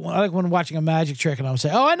like. When watching a magic trick, and I'm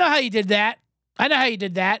saying, "Oh, I know how you did that. I know how you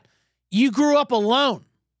did that. You grew up alone,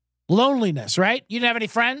 loneliness, right? You didn't have any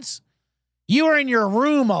friends. You were in your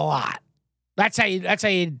room a lot. That's how you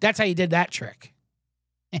did that trick.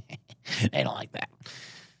 They don't like that.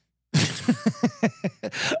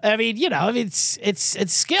 I mean,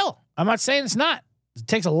 it's skill. I'm not saying it's not. It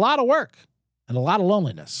takes a lot of work and a lot of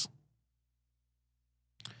loneliness.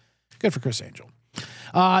 Good for Chris Angel.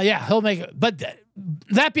 Yeah, he'll make it. But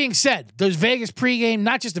that being said, those Vegas pregame,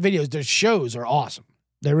 not just the videos, their shows are awesome.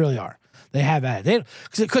 They really are. They have that.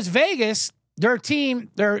 Because Vegas, their team,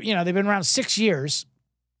 they've been around 6 years.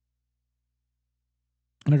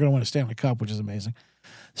 And they're going to win a Stanley Cup, which is amazing.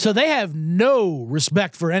 So they have no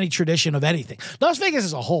respect for any tradition of anything. Las Vegas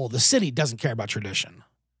as a whole, the city doesn't care about tradition.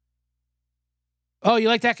 Oh, you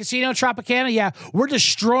like that casino, Tropicana? Yeah, we're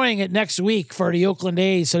destroying it next week for the Oakland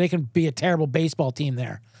A's so they can be a terrible baseball team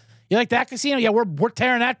there. You like that casino? Yeah, we're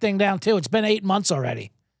tearing that thing down too. It's been 8 months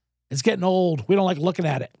already. It's getting old. We don't like looking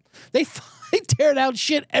at it. They tear down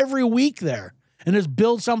shit every week there and just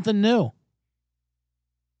build something new.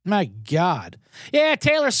 My God. Yeah,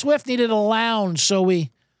 Taylor Swift needed a lounge, so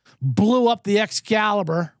we blew up the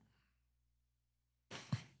Excalibur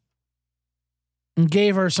and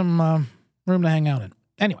gave her some room to hang out in.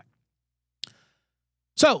 Anyway.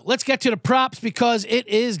 So let's get to the props because it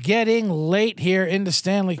is getting late here in the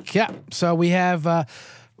Stanley Cup. So we have, I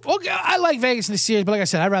like Vegas in the series, but like I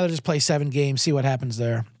said, I'd rather just play 7 games, see what happens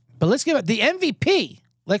there. But let's give it the MVP.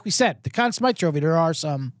 Like we said, the Conn Smythe Trophy, there are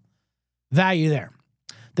some value there.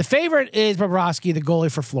 The favorite is Bobrovsky, the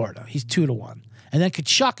goalie for Florida. He's 2-1. And then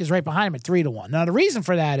Tkachuk is right behind him at 3-1. Now, the reason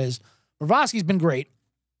for that is Bobrovsky's been great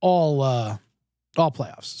all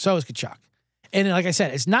playoffs. So is Tkachuk. And like I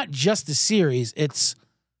said, it's not just the series, it's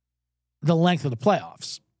the length of the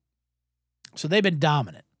playoffs. So they've been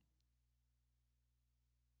dominant.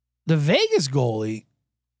 The Vegas goalie,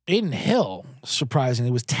 Aiden Hill,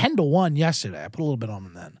 surprisingly, was 10-1 yesterday. I put a little bit on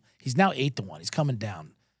him then. He's now 8-1. He's coming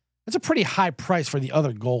down. That's a pretty high price for the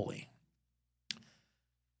other goalie.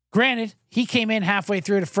 Granted, he came in halfway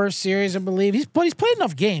through the first series, I believe. He's played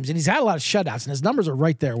enough games, and he's had a lot of shutouts, and his numbers are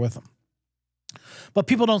right there with him. But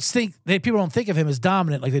people don't think of him as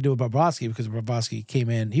dominant like they do with Bobrovsky because Bobrovsky came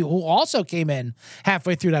in. He also came in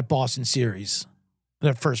halfway through that Boston series,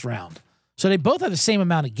 that first round. So they both have the same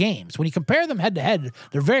amount of games. When you compare them head to head,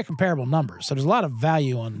 they're very comparable numbers. So there's a lot of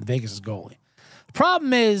value on Vegas' goalie. The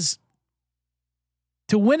problem is,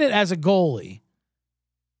 to win it as a goalie,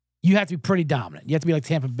 you have to be pretty dominant. You have to be like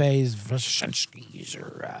Tampa Bay's Vasilevskis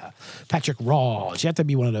or Patrick Rawls. You have to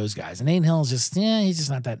be one of those guys. And Aiden Hill is just, he's just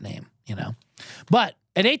not that name, But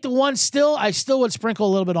at 8-1, I still would sprinkle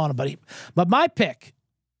a little bit on him. But my pick.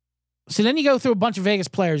 So then you go through a bunch of Vegas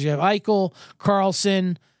players. You have Eichel,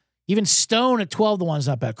 Carlson, even Stone at 12-1 is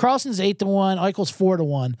not bad. Carlson's 8-1, Eichel's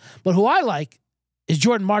 4-1. But who I like is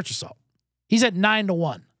Jordan Marchessault. He's at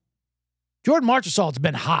 9-1. Jordan Marchessault's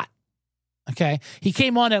been hot. Okay. He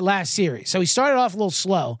came on that last series. So he started off a little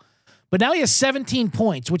slow, but now he has 17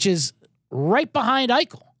 points, which is right behind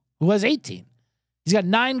Eichel, who has 18. He's got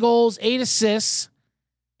 9 goals, 8 assists.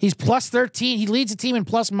 He's plus 13. He leads the team in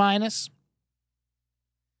plus minus.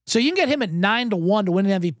 So you can get him at 9-1 to win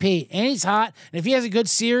an MVP, and he's hot. And if he has a good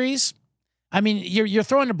series, I mean, you're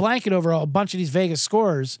throwing a blanket over a bunch of these Vegas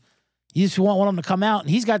scorers. You just want one of them to come out, and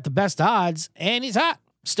he's got the best odds, and he's hot.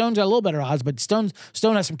 Stone's got a little better odds, but Stone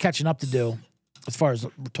has some catching up to do as far as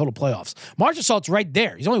total playoffs. Marchessault's right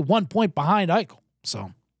there. He's only 1 point behind Eichel.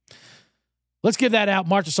 So let's give that out.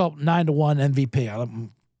 Marchessault 9-1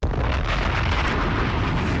 MVP.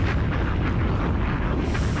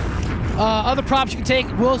 Other props you can take.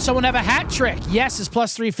 Will someone have a hat trick? Yes is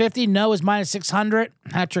plus 350. No is minus 600.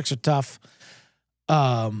 Hat tricks are tough,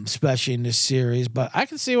 especially in this series. But I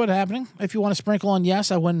can see what's happening. If you want to sprinkle on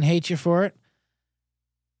yes, I wouldn't hate you for it.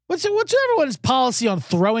 What's everyone's policy on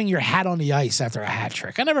throwing your hat on the ice after a hat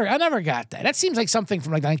trick? I never got that. That seems like something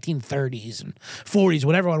from like 1930s and 40s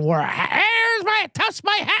when everyone wore a hat. Toss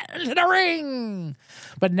my hat into the ring.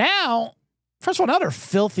 But now, first one, other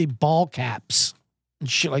filthy ball caps and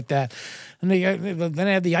shit like that. And then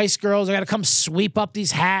they have the ice girls. They got to come sweep up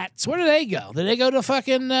these hats. Where do they go? Do they go to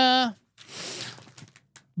fucking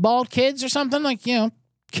bald kids or something? Like, I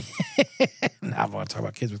want to talk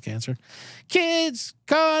about kids with cancer. Kids,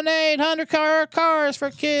 call 800 cars for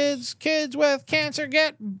kids. Kids with cancer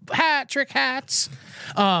get hat trick hats.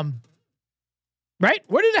 Right?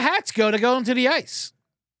 Where do the hats go to go into the ice?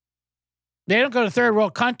 They don't go to third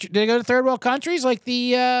world country. They go to third world countries like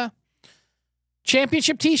the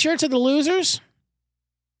championship T-shirts of the losers,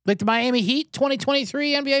 like the Miami Heat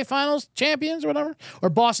 2023 NBA Finals champions or whatever, or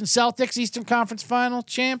Boston Celtics Eastern Conference Final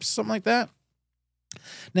champs, something like that.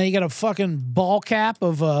 Now you got a fucking ball cap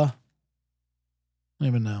of I don't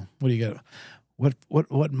even know. What do you got?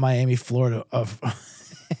 What Miami, Florida of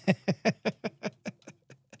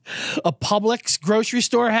a Publix grocery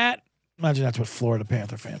store hat? Imagine that's what Florida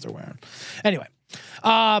Panther fans are wearing. Anyway,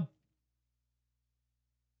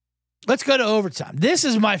 let's go to overtime. This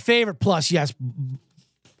is my favorite plus yes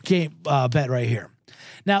game bet right here.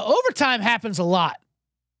 Now, overtime happens a lot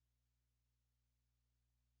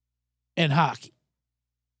in hockey.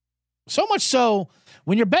 So much so,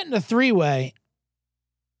 when you're betting a three-way,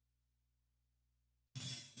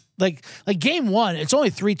 like game one, it's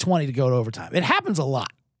only 320 to go to overtime. It happens a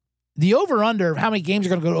lot. The over-under of how many games are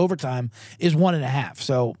going to go to overtime is 1.5.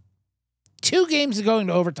 So 2 games going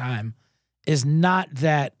to overtime is not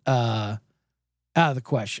that out of the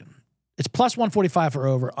question. It's plus 145 for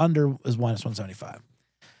over. Under is minus 175.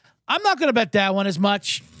 I'm not going to bet that one as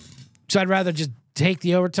much, so I'd rather just take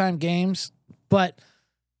the overtime games. But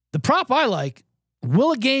the prop I like,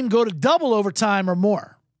 will a game go to double overtime or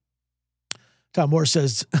more? Tom Moore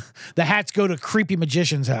says the hats go to creepy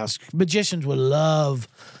magician's house. Magicians would love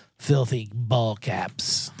filthy ball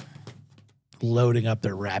caps loading up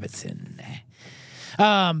their rabbits in.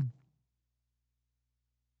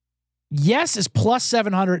 Yes is plus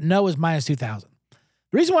 700. No is minus 2,000.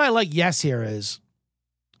 The reason why I like yes here is,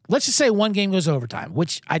 let's just say one game goes overtime,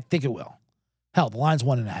 which I think it will. Hell, the line's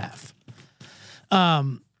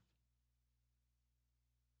 1.5.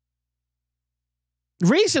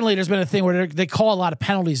 Recently, there's been a thing where they call a lot of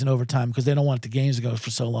penalties in overtime because they don't want the games to go for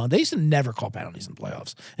so long. They used to never call penalties in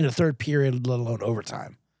playoffs in the third period, let alone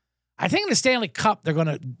overtime. I think in the Stanley Cup, they're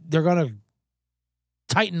gonna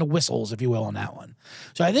tighten the whistles, if you will, on that one.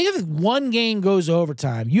 So I think if one game goes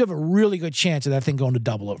overtime, you have a really good chance of that thing going to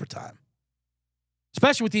double overtime,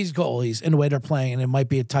 especially with these goalies and the way they're playing, and it might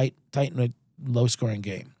be a tight and low-scoring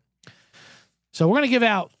game. So we're gonna give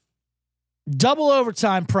out double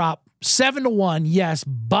overtime prop. 7-1, yes,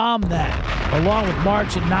 bomb that. Along with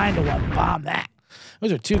March at 9-1, bomb that.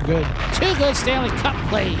 Those are two good Stanley Cup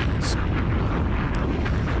plays.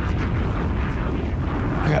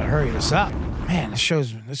 I gotta hurry this up, man. This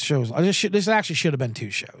shows. This actually should have been 2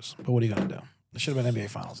 shows, but what are you gonna do? This should have been NBA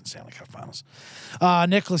Finals and Stanley Cup Finals.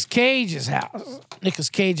 Nicolas Cage's house. Nicolas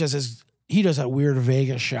Cage does that weird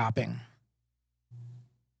Vegas shopping.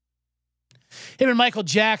 Him and Michael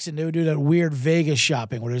Jackson, they would do that weird Vegas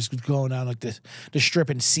shopping where they're just going down like the strip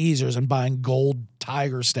in Caesars and buying gold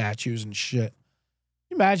tiger statues and shit. Can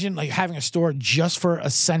you imagine like having a store just for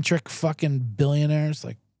eccentric fucking billionaires,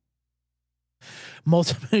 like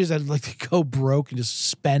multimillionaires that like to go broke and just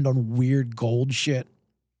spend on weird gold shit.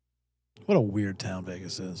 What a weird town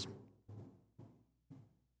Vegas is.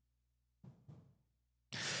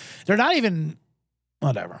 They're not even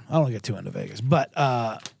whatever. I don't want to get too into Vegas, but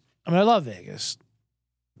I mean, I love Vegas.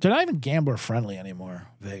 They're not even gambler friendly anymore.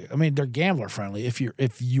 Vegas. I mean, they're gambler friendly if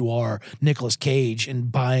you are Nicolas Cage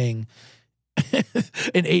and buying an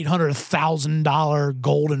 $800,000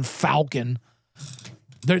 golden Falcon.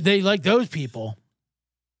 They like those people.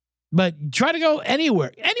 But try to go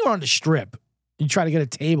anywhere on the strip. You try to get a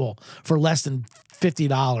table for less than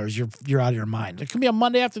 $50. You're out of your mind. It can be a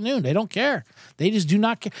Monday afternoon. They don't care. They just do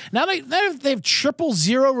not care. Now they have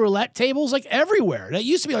 000 roulette tables like everywhere. That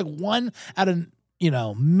used to be like 1 out of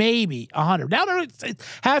maybe 100. Now they're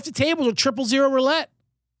half the tables are 000 roulette.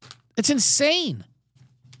 It's insane.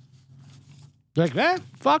 They're like,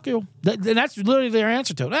 fuck you. And that's literally their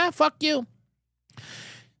answer to it. Fuck you.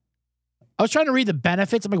 I was trying to read the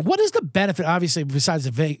benefits. I'm like, what is the benefit? Obviously, besides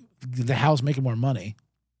the house making more money.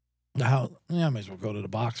 The house, I might as well go to the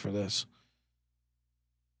box for this.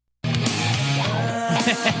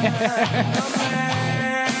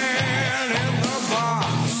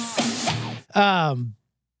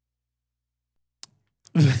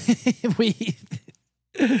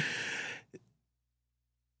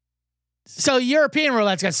 So European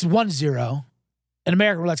roulette's got 1 0, and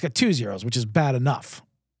American roulette's got 2 zeros, which is bad enough.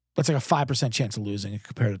 That's like a 5% chance of losing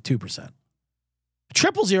compared to 2%.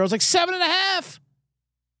 000 is like 7.5.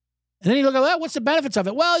 And then you look at that. What's the benefits of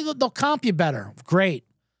it? Well, they'll comp you better. Great.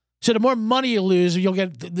 So the more money you lose, you'll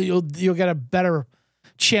get a better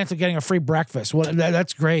chance of getting a free breakfast. Well,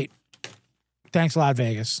 that's great. Thanks a lot,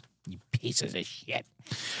 Vegas. You pieces of shit.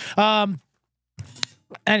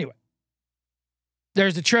 Anyway,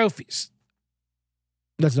 there's the trophies.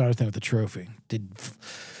 That's another thing with the trophy.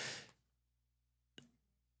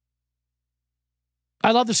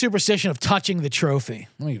 I love the superstition of touching the trophy.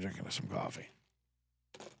 Let me drink some coffee.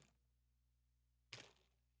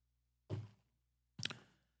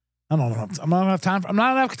 I'm not enough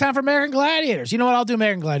time for American Gladiators. You know what? I'll do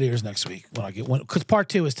American Gladiators next week because part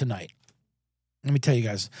 2 is tonight. Let me tell you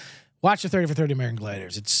guys, watch the 30 for 30 American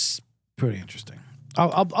Gladiators. It's pretty interesting.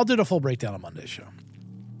 I'll do the full breakdown on Monday's show.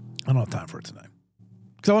 I don't have time for it tonight.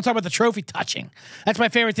 Because I want to talk about the trophy touching. That's my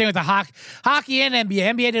favorite thing with the hockey and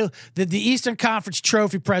NBA. NBA do the Eastern Conference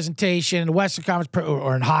trophy presentation, the Western Conference,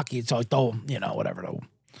 or in hockey, it's like, whatever.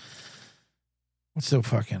 What's the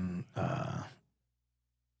fucking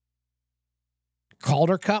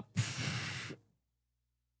Calder Cup?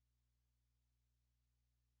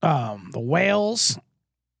 The Whales.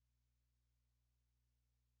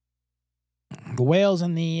 The Whales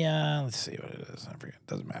and the, let's see what it is. I forget. It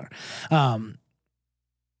doesn't matter.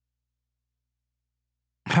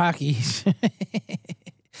 Hockey.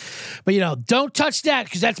 But, don't touch that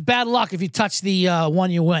because that's bad luck if you touch the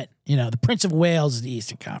one you went. The Prince of Wales is the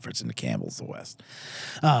Eastern Conference and the Campbell's the West.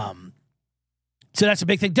 So that's a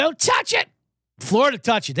big thing. Don't touch it. Florida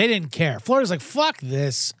touched it. They didn't care. Florida's like, fuck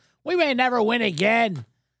this. We may never win again.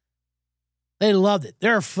 They loved it.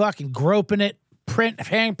 They're fucking groping it.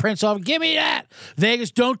 Hang prints off. Give me that.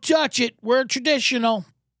 Vegas, don't touch it. We're traditional.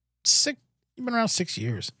 You've been around 6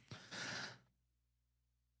 years.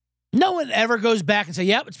 No one ever goes back and say,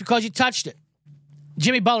 yep, it's because you touched it.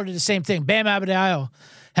 Jimmy Butler did the same thing. Bam Adebayo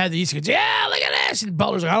had the East Coast. Yeah, look at this. And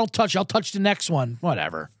Butler's like, I don't touch it. I'll touch the next one.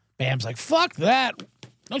 Whatever. Bam's like, fuck that.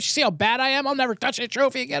 Don't you see how bad I am? I'll never touch a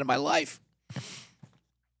trophy again in my life.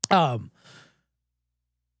 So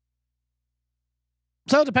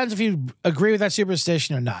it depends if you agree with that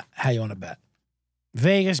superstition or not, how you want to bet.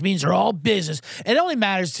 Vegas means they're all business. It only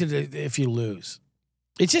matters if you lose.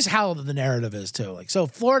 It's just how the narrative is, too. Like, so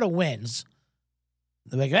if Florida wins,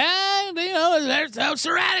 they're like, that's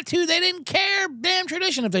their attitude. They didn't care. Damn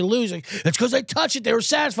tradition. If they lose, it's because they touched it. They were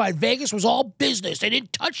satisfied. Vegas was all business. They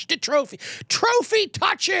didn't touch the trophy. Trophy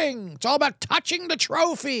touching. It's all about touching the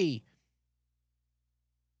trophy.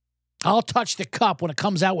 I'll touch the cup when it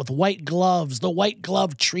comes out with white gloves, the white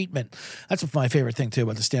glove treatment. That's my favorite thing, too,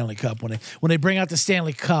 about the Stanley Cup. When they bring out the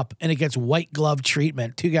Stanley Cup and it gets white glove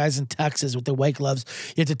treatment, two guys in Texas with the white gloves,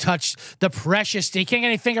 you have to touch the precious, you can't get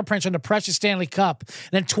any fingerprints on the precious Stanley Cup.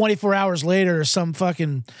 And then 24 hours later, there's some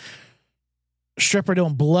fucking stripper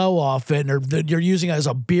doing blow off it, and you're using it as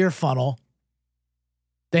a beer funnel.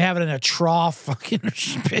 They have it in a trough, fucking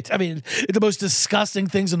spit. I mean, the most disgusting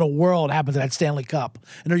things in the world happen to that Stanley Cup.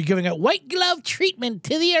 And they're giving it white glove treatment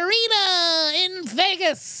to the arena in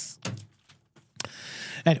Vegas.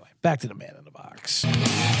 Anyway, back to the man in the box.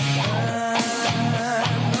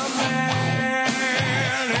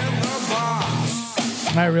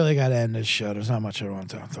 I really got to end this show. There's not much I want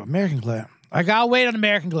to talk about. American Gladiators. I got to wait on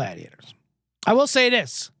American Gladiators. I will say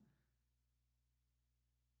this.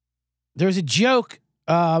 There's a joke.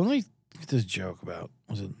 Let me get this joke about.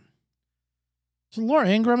 Was it Laura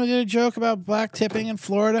Ingraham that did a joke about black tipping in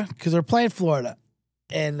Florida? Because they're playing Florida.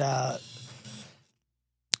 And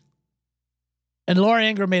Laura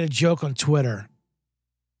Ingraham made a joke on Twitter.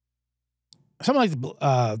 Something like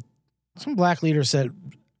some black leader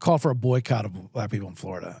called for a boycott of black people in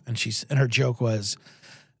Florida. And her joke was,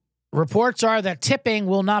 reports are that tipping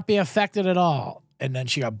will not be affected at all. And then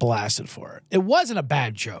she got blasted for it. It wasn't a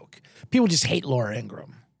bad joke. People just hate Laura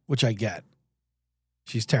Ingraham, which I get.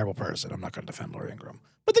 She's a terrible person. I'm not going to defend Laura Ingraham.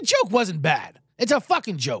 But the joke wasn't bad. It's a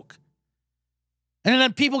fucking joke. And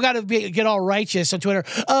then people got to get all righteous on Twitter.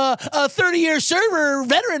 A 30-year server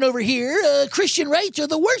veteran over here, Christian rights are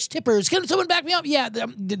the worst tippers. Can someone back me up? Yeah,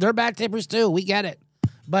 they're bad tippers too. We get it.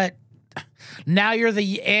 But now you're the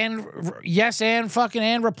yes and fucking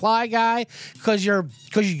and reply guy because you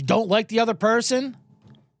don't like the other person.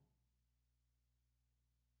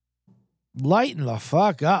 Lighten the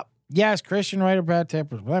fuck up. Yes, Christian right are bad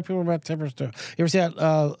tippers. Black people are bad tippers too. You ever see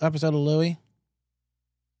that episode of Louie?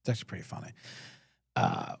 It's actually pretty funny.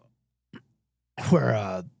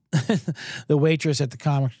 Where the waitress at the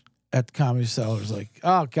comedy cellar was like,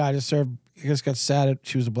 "Oh God, I just got sad.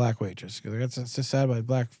 She was a black waitress. I got so sad by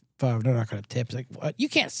black. They're not going to tip." It's like, what? You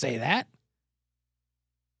can't say that.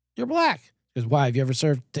 You're black. Because why? Have you ever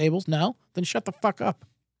served tables? No. Then shut the fuck up.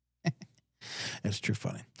 It's true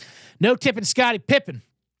funny. No tipping Scottie Pippen.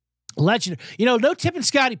 Legend. No tipping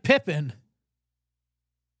Scottie Pippen.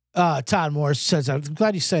 Todd Morris says, I'm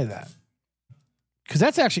glad you say that. Because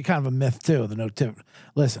that's actually kind of a myth, too, the no tip.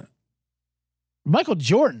 Listen, Michael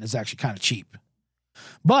Jordan is actually kind of cheap.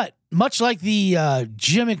 But much like the Ed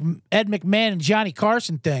McMahon and Johnny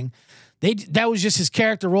Carson thing, that was just his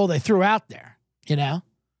character role they threw out there, Ed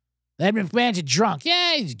McMahon's a drunk.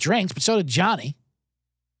 Yeah, he drinks, but so did Johnny.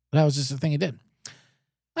 That was just the thing he did.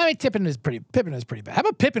 I mean, Pippen is pretty bad. How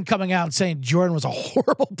about Pippen coming out and saying Jordan was a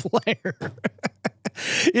horrible player?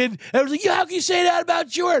 And I was like, how can you say that about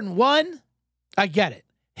Jordan? One, I get it.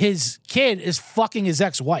 His kid is fucking his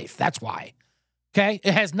ex-wife. That's why. Okay?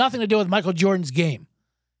 It has nothing to do with Michael Jordan's game.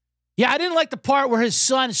 Yeah, I didn't like the part where his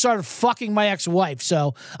son started fucking my ex-wife,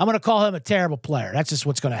 so I'm going to call him a terrible player. That's just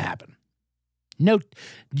what's going to happen. No,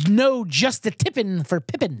 just the tipping for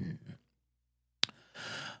Pippen.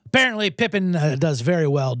 Apparently, Pippen does very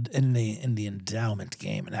well in the endowment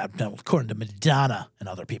game, and according to Madonna and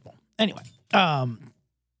other people. Anyway,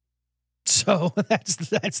 so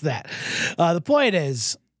that's that. The point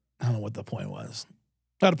is, I don't know what the point was.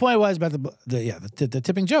 The point was about the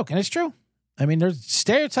tipping joke, and it's true. I mean, there's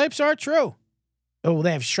stereotypes are true. Oh,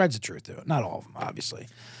 they have shreds of truth to it. Not all of them, obviously.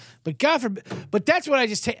 But God forbid. But that's what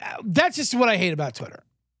that's just what I hate about Twitter.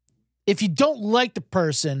 If you don't like the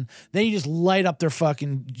person, then you just light up their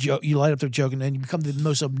fucking joke. You light up their joke, and then you become the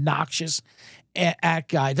most obnoxious at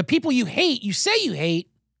guy. The people you hate, you say you hate,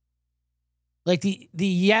 like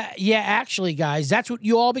the actually guys. That's what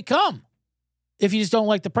you all become. If you just don't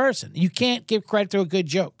like the person, you can't give credit to a good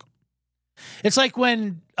joke. It's like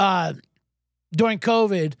when during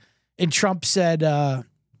COVID, and Trump said,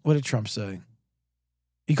 "What did Trump say?"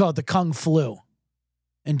 He called it the Kung Flu.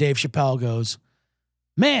 And Dave Chappelle goes,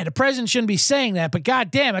 "Man, the president shouldn't be saying that, but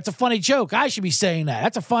goddamn, that's a funny joke. I should be saying that.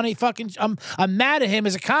 That's a funny fucking. I'm mad at him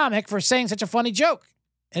as a comic for saying such a funny joke,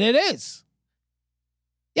 and it is.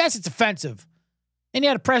 Yes, it's offensive, and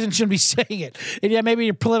yeah, the president shouldn't be saying it, and yeah, maybe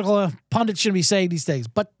your political pundits shouldn't be saying these things,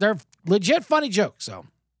 but they're legit funny jokes. So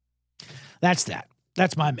that's that.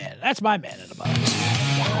 That's my man. That's my man in the box."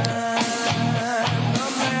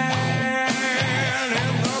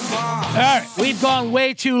 All right, we've gone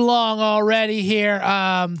way too long already here.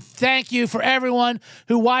 Thank you for everyone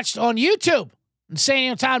who watched on YouTube. And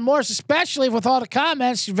saying Todd Morris, especially with all the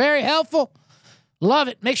comments, very helpful. Love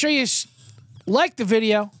it. Make sure you like the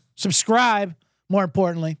video, subscribe, more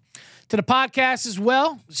importantly, to the podcast as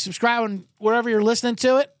well. Subscribe wherever you're listening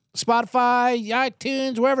to it. Spotify,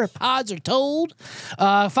 iTunes, wherever pods are told.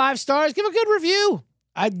 5 stars. Give a good review.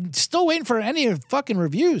 I'm still waiting for any fucking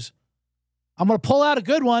reviews. I'm going to pull out a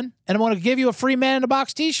good one, and I'm going to give you a free Man in the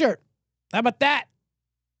Box t-shirt. How about that?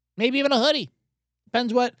 Maybe even a hoodie.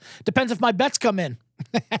 Depends if my bets come in,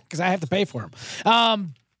 because I have to pay for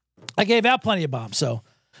them. I gave out plenty of bombs, so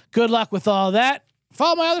good luck with all that.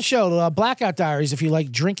 Follow my other show, Blackout Diaries, if you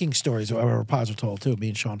like drinking stories, or whatever pods are told, too, me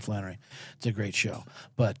and Sean Flannery. It's a great show.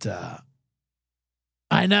 But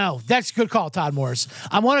I know. That's a good call, Todd Morris.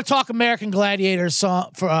 I want to talk American Gladiators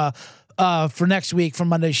for next week from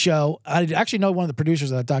Monday's show. I actually know one of the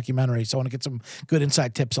producers of that documentary, so I want to get some good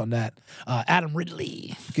inside tips on that. Adam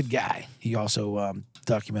Ridley, good guy. He also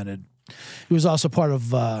documented. He was also part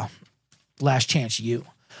of Last Chance U.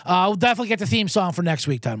 We'll definitely get the theme song for next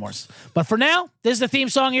week, Todd Morris. But for now, this is the theme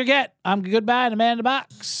song you get. I'm Goodbye and the Man in the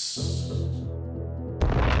Box.